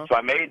 Uh-huh. So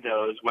I made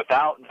those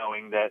without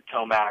knowing that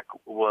Tomac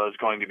was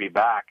going to be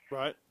back.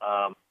 Right.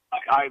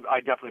 I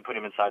definitely put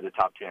him inside the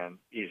top 10,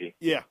 easy.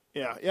 Yeah,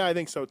 I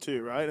think so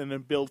too, right? And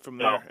then build from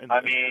there.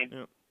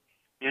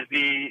 Is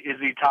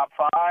he top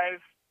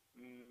 5?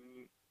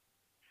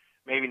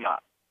 Maybe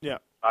not. Yeah.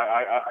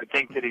 I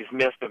think that he's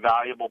missed a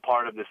valuable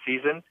part of the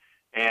season,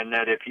 and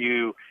that if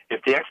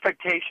the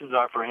expectations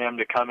are for him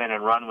to come in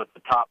and run with the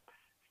top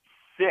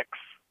 6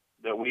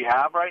 that we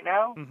have right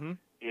now, mm-hmm.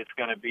 it's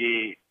going to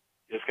be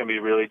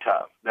really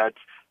tough.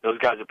 Those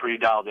guys are pretty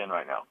dialed in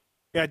right now.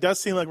 Yeah, it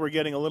does seem like we're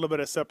getting a little bit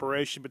of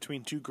separation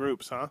between 2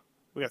 groups, huh?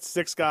 We got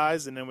 6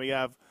 guys, and then we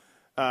have,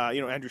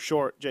 Andrew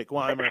Short, Jake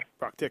Weimer,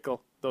 Brock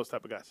Tickle, those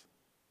type of guys.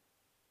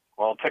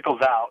 Well,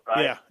 Tickle's out,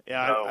 right?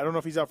 Yeah. So, I don't know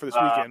if he's out for this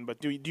weekend, but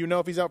do you know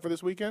if he's out for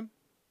this weekend?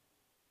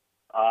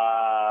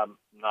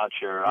 Not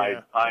sure.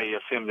 Yeah. I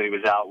assumed that he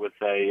was out with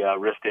a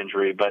wrist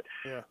injury, but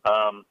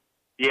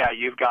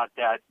you've got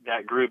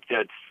that group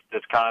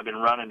that's kind of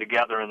been running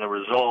together in the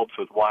results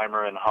with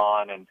Weimer and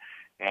Hahn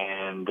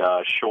and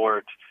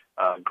Short,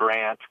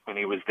 Grant when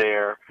he was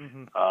there,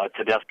 mm-hmm.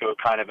 Tedesco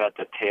kind of at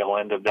the tail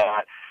end of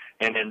that,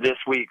 and in this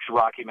week's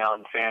Rocky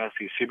Mountain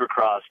Fantasy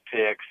Supercross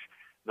picks,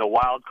 the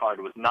wild card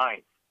was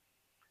 9th.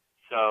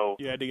 So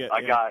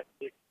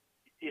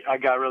I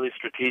got really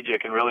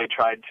strategic and really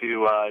tried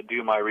to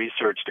do my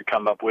research to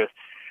come up with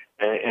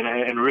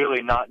and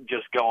really not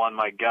just go on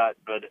my gut,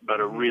 but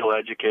a real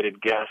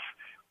educated guess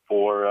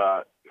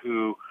for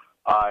who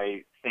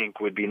I think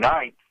would be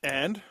 9th.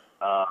 And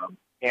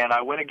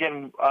I went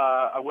again.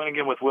 I went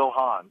again with Will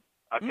Hahn.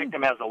 I picked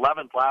him as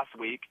 11th last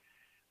week,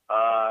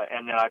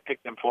 and then I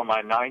picked him for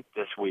my 9th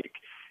this week.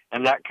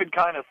 And that could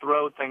kind of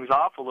throw things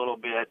off a little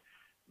bit,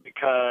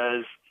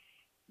 because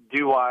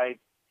do I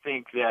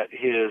think that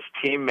his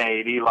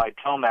teammate Eli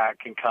Tomac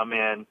can come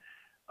in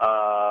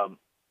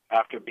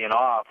after being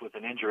off with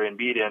an injury and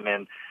beat him?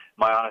 And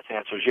my honest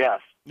answer is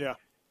yes. Yeah.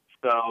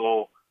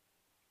 So,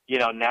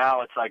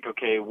 now it's like,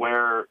 okay,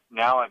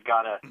 now I've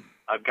got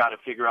to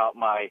figure out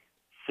my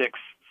 6,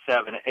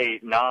 7,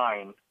 8,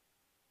 9.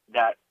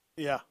 That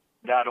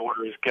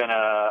order is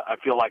I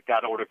feel like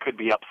that order could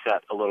be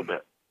upset a little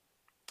bit.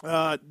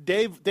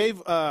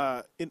 Dave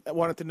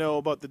wanted to know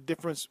about the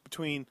difference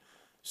between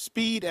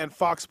Speed and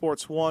Fox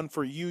Sports 1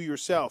 for you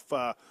yourself.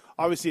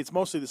 Obviously, it's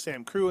mostly the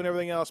same crew and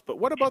everything else, but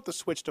what about the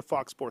switch to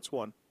Fox Sports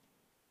 1?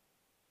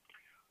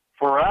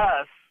 For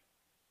us,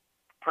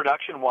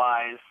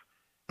 production-wise,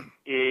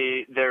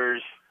 it's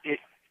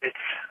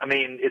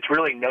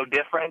really no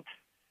different.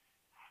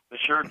 The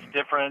shirt's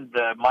different,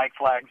 the mic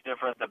flag's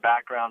different, the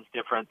background's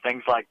different,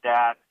 things like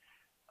that.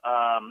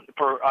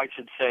 For us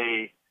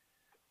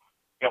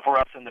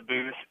in the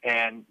booth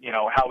and,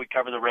 how we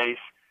cover the race,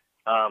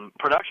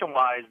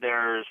 production-wise,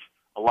 there's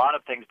a lot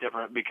of things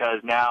different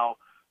because now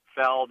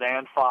Feld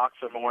and Fox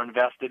are more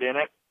invested in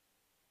it.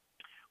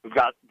 We've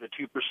got the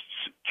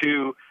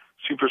two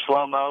super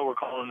slow-mo, we're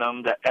calling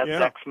them the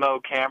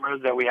SXmo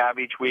cameras that we have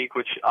each week,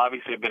 which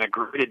obviously have been a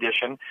great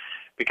addition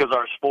because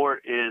our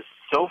sport is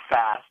so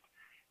fast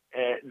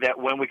that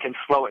when we can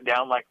slow it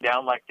down like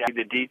that,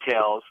 the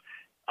details,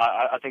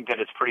 I think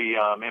that it's pretty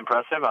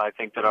impressive. I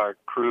think that our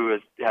crew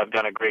have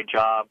done a great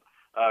job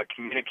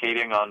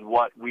communicating on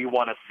what we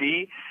want to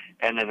see,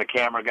 and then the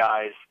camera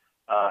guys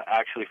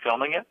actually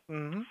filming it.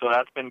 Mm-hmm. So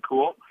that's been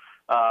cool.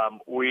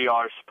 We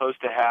are supposed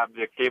to have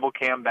the cable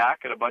cam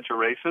back at a bunch of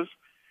races,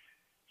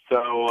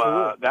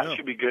 so that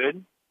should be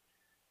good.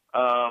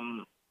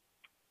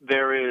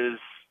 There is,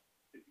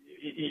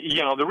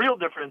 the real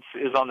difference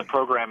is on the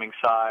programming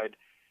side,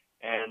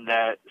 and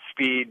that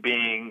Speed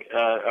being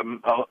a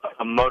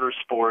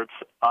motorsports,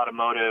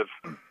 automotive,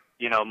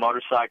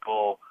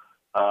 motorcycle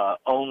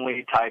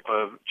only type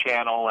of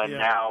channel, and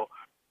now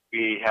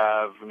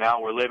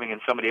we're living in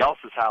somebody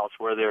else's house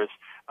where there's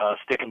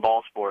stick and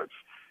ball sports.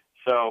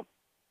 So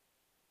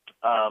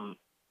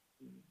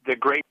the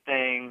great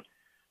thing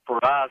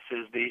for us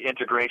is the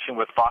integration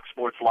with Fox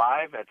Sports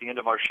Live at the end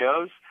of our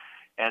shows,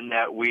 and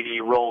that we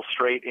roll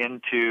straight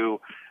into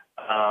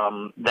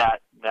that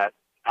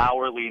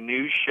hourly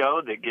news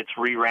show that gets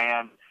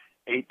reran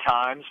 8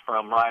 times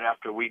from right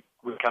after we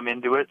come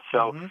into it.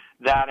 So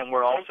that, and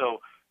we're also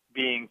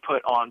being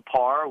put on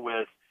par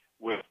with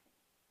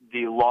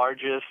the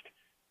largest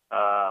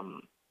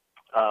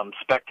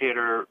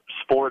spectator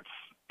sports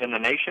in the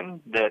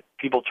nation that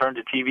people turn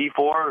to TV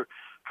for.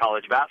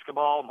 College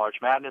basketball, March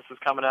Madness is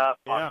coming up.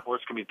 Fox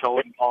Sports can be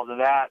totally involved in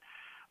that.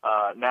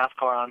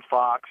 NASCAR on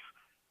Fox,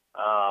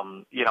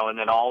 and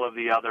then all of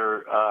the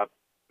other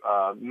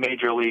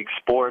major league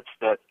sports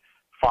that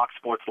Fox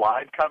Sports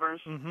Live covers.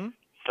 Mm-hmm.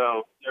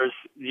 So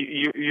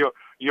you're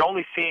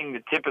only seeing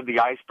the tip of the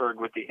iceberg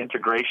with the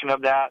integration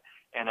of that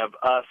and of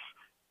us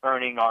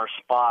earning our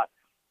spot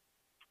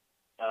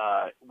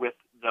with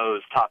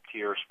those top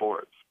tier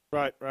sports.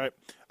 Right.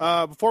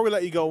 Before we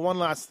let you go, one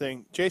last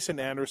thing. Jason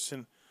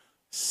Anderson,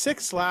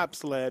 6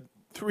 laps led,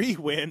 3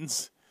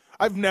 wins.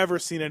 I've never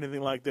seen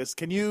anything like this.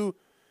 Do you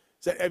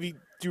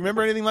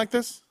remember anything like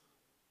this?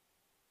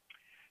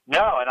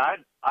 No, and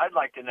I'd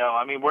like to know.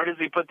 I mean, where does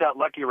he put that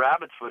lucky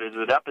rabbit's foot? Is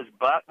it up his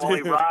butt while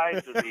he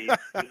rides? Is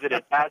it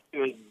attached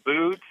to his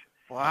boot?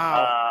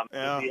 Wow.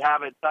 Does he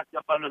have it tucked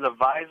up under the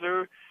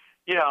visor?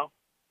 He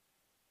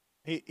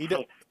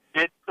does.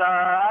 It's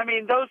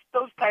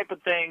those type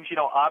of things.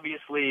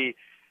 Obviously,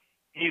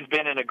 he's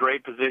been in a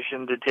great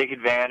position to take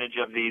advantage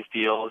of these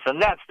deals,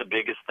 and that's the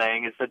biggest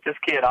thing. Is that this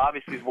kid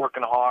obviously is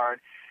working hard.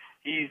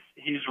 He's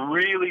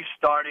really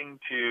starting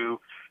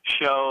to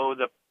show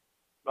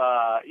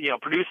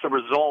produce the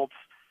results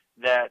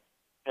that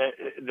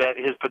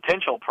his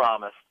potential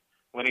promised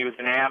when he was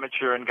an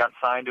amateur and got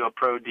signed to a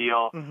pro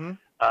deal. Mm-hmm.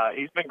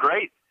 He's been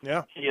great.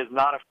 Yeah. He is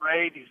not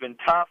afraid. He's been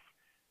tough.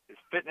 His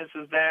fitness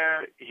is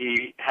there.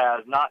 He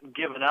has not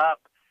given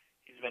up.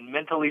 He's been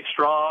mentally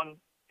strong.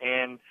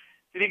 And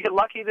did he get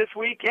lucky this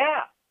week?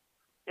 Yeah.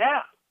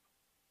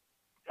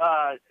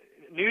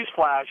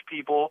 Newsflash,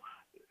 people,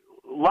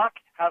 luck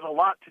has a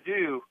lot to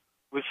do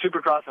with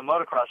Supercross and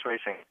motocross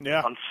racing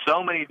on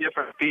so many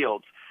different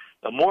fields.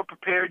 The more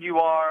prepared you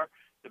are,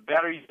 the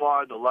better you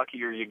are, the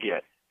luckier you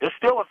get. It's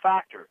still a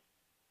factor,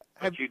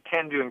 but you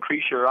tend to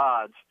increase your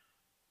odds,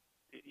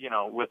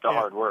 with the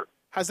hard work.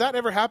 Has that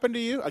ever happened to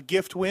you? A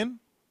gift win?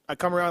 I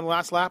come around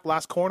last lap,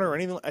 last corner, or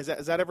anything? Has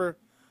that ever?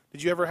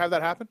 Did you ever have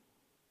that happen?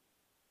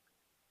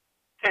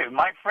 Hey,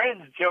 my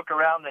friends joke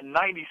around that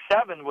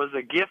 97 was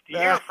a gift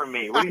year for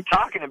me. What are you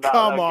talking about?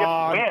 Come a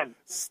on. Gift win.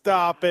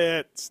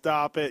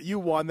 Stop it. You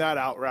won that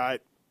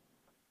outright.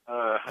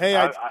 Hey,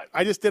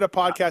 I just did a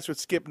podcast with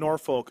Skip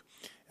Norfolk,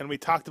 and we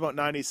talked about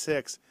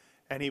 96,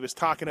 and he was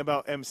talking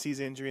about MC's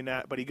injury and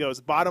that, but he goes,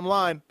 bottom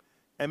line,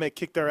 MA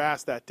kicked our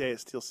ass that day at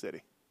Steel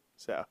City.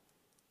 So.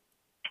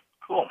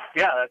 Cool.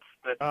 Yeah,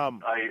 that's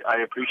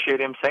I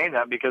appreciate him saying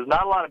that, because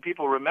not a lot of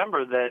people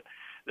remember that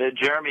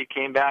Jeremy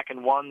came back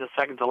and won the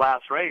second to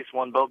last race,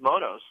 won both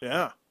motos.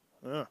 Yeah.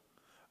 Yeah.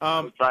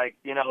 It's like,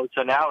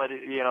 so now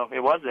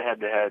it was a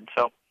head-to-head.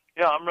 So,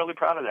 yeah, I'm really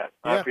proud of that.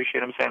 Yeah. I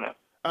appreciate him saying that.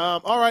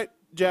 All right,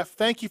 Jeff,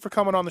 thank you for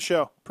coming on the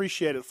show.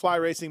 Appreciate it. Fly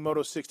Racing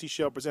Moto 60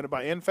 show presented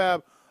by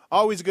NFAB.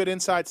 Always good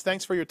insights.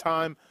 Thanks for your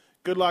time.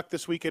 Good luck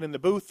this weekend in the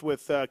booth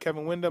with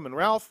Kevin Windham and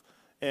Ralph,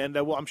 and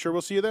I'm sure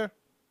we'll see you there.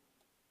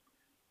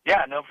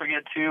 Yeah, don't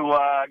forget to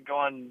go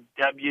on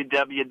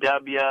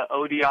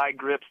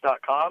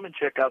www.odigrips.com and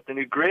check out the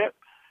new grip.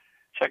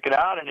 Check it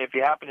out, and if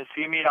you happen to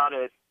see me out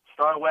at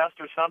Star West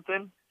or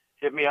something,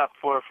 hit me up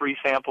for a free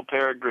sample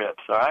pair of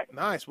grips, all right?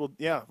 Nice. Well,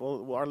 yeah,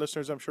 our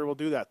listeners, I'm sure, will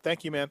do that.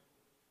 Thank you, man.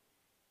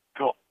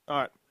 Cool. All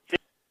right.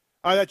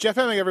 That's Jeff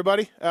Emig,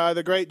 everybody.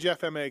 The great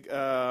Jeff Emig.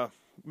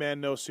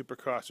 Man knows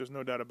Supercross. There's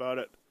no doubt about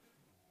it.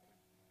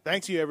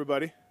 Thanks to you,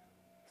 everybody.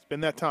 It's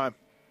been that time.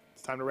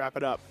 It's time to wrap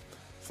it up.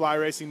 Fly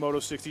Racing Moto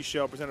 60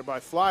 show presented by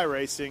Fly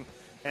Racing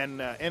and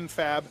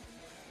NFAB.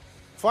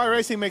 Fly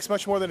Racing makes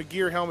much more than a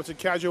gear, helmets, and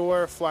casual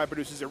wear. Fly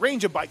produces a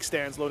range of bike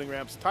stands, loading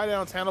ramps,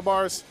 tie-downs,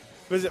 handlebars.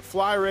 Visit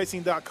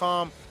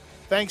flyracing.com.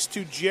 Thanks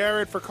to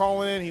Jared for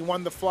calling in. He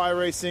won the Fly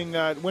Racing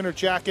winter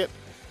jacket.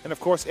 And, of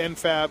course,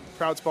 NFAB,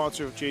 proud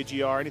sponsor of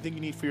JGR. Anything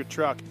you need for your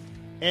truck,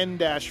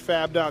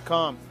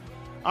 n-fab.com.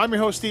 I'm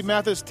your host, Steve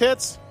Matthes.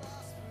 Tits.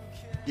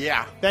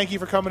 Yeah. Thank you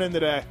for coming in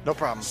today. No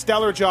problem.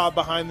 Stellar job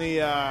behind the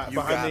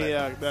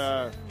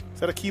is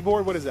that a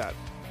keyboard? What is that?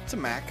 It's a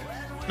Mac.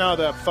 No,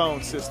 the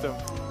phone system.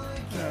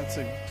 No, it's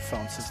a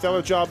phone system.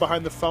 Stellar job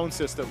behind the phone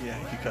system. Yeah,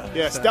 you got it.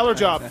 Yeah, stellar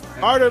job.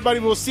 All right,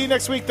 everybody. We'll see you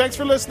next week. Thanks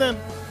for listening.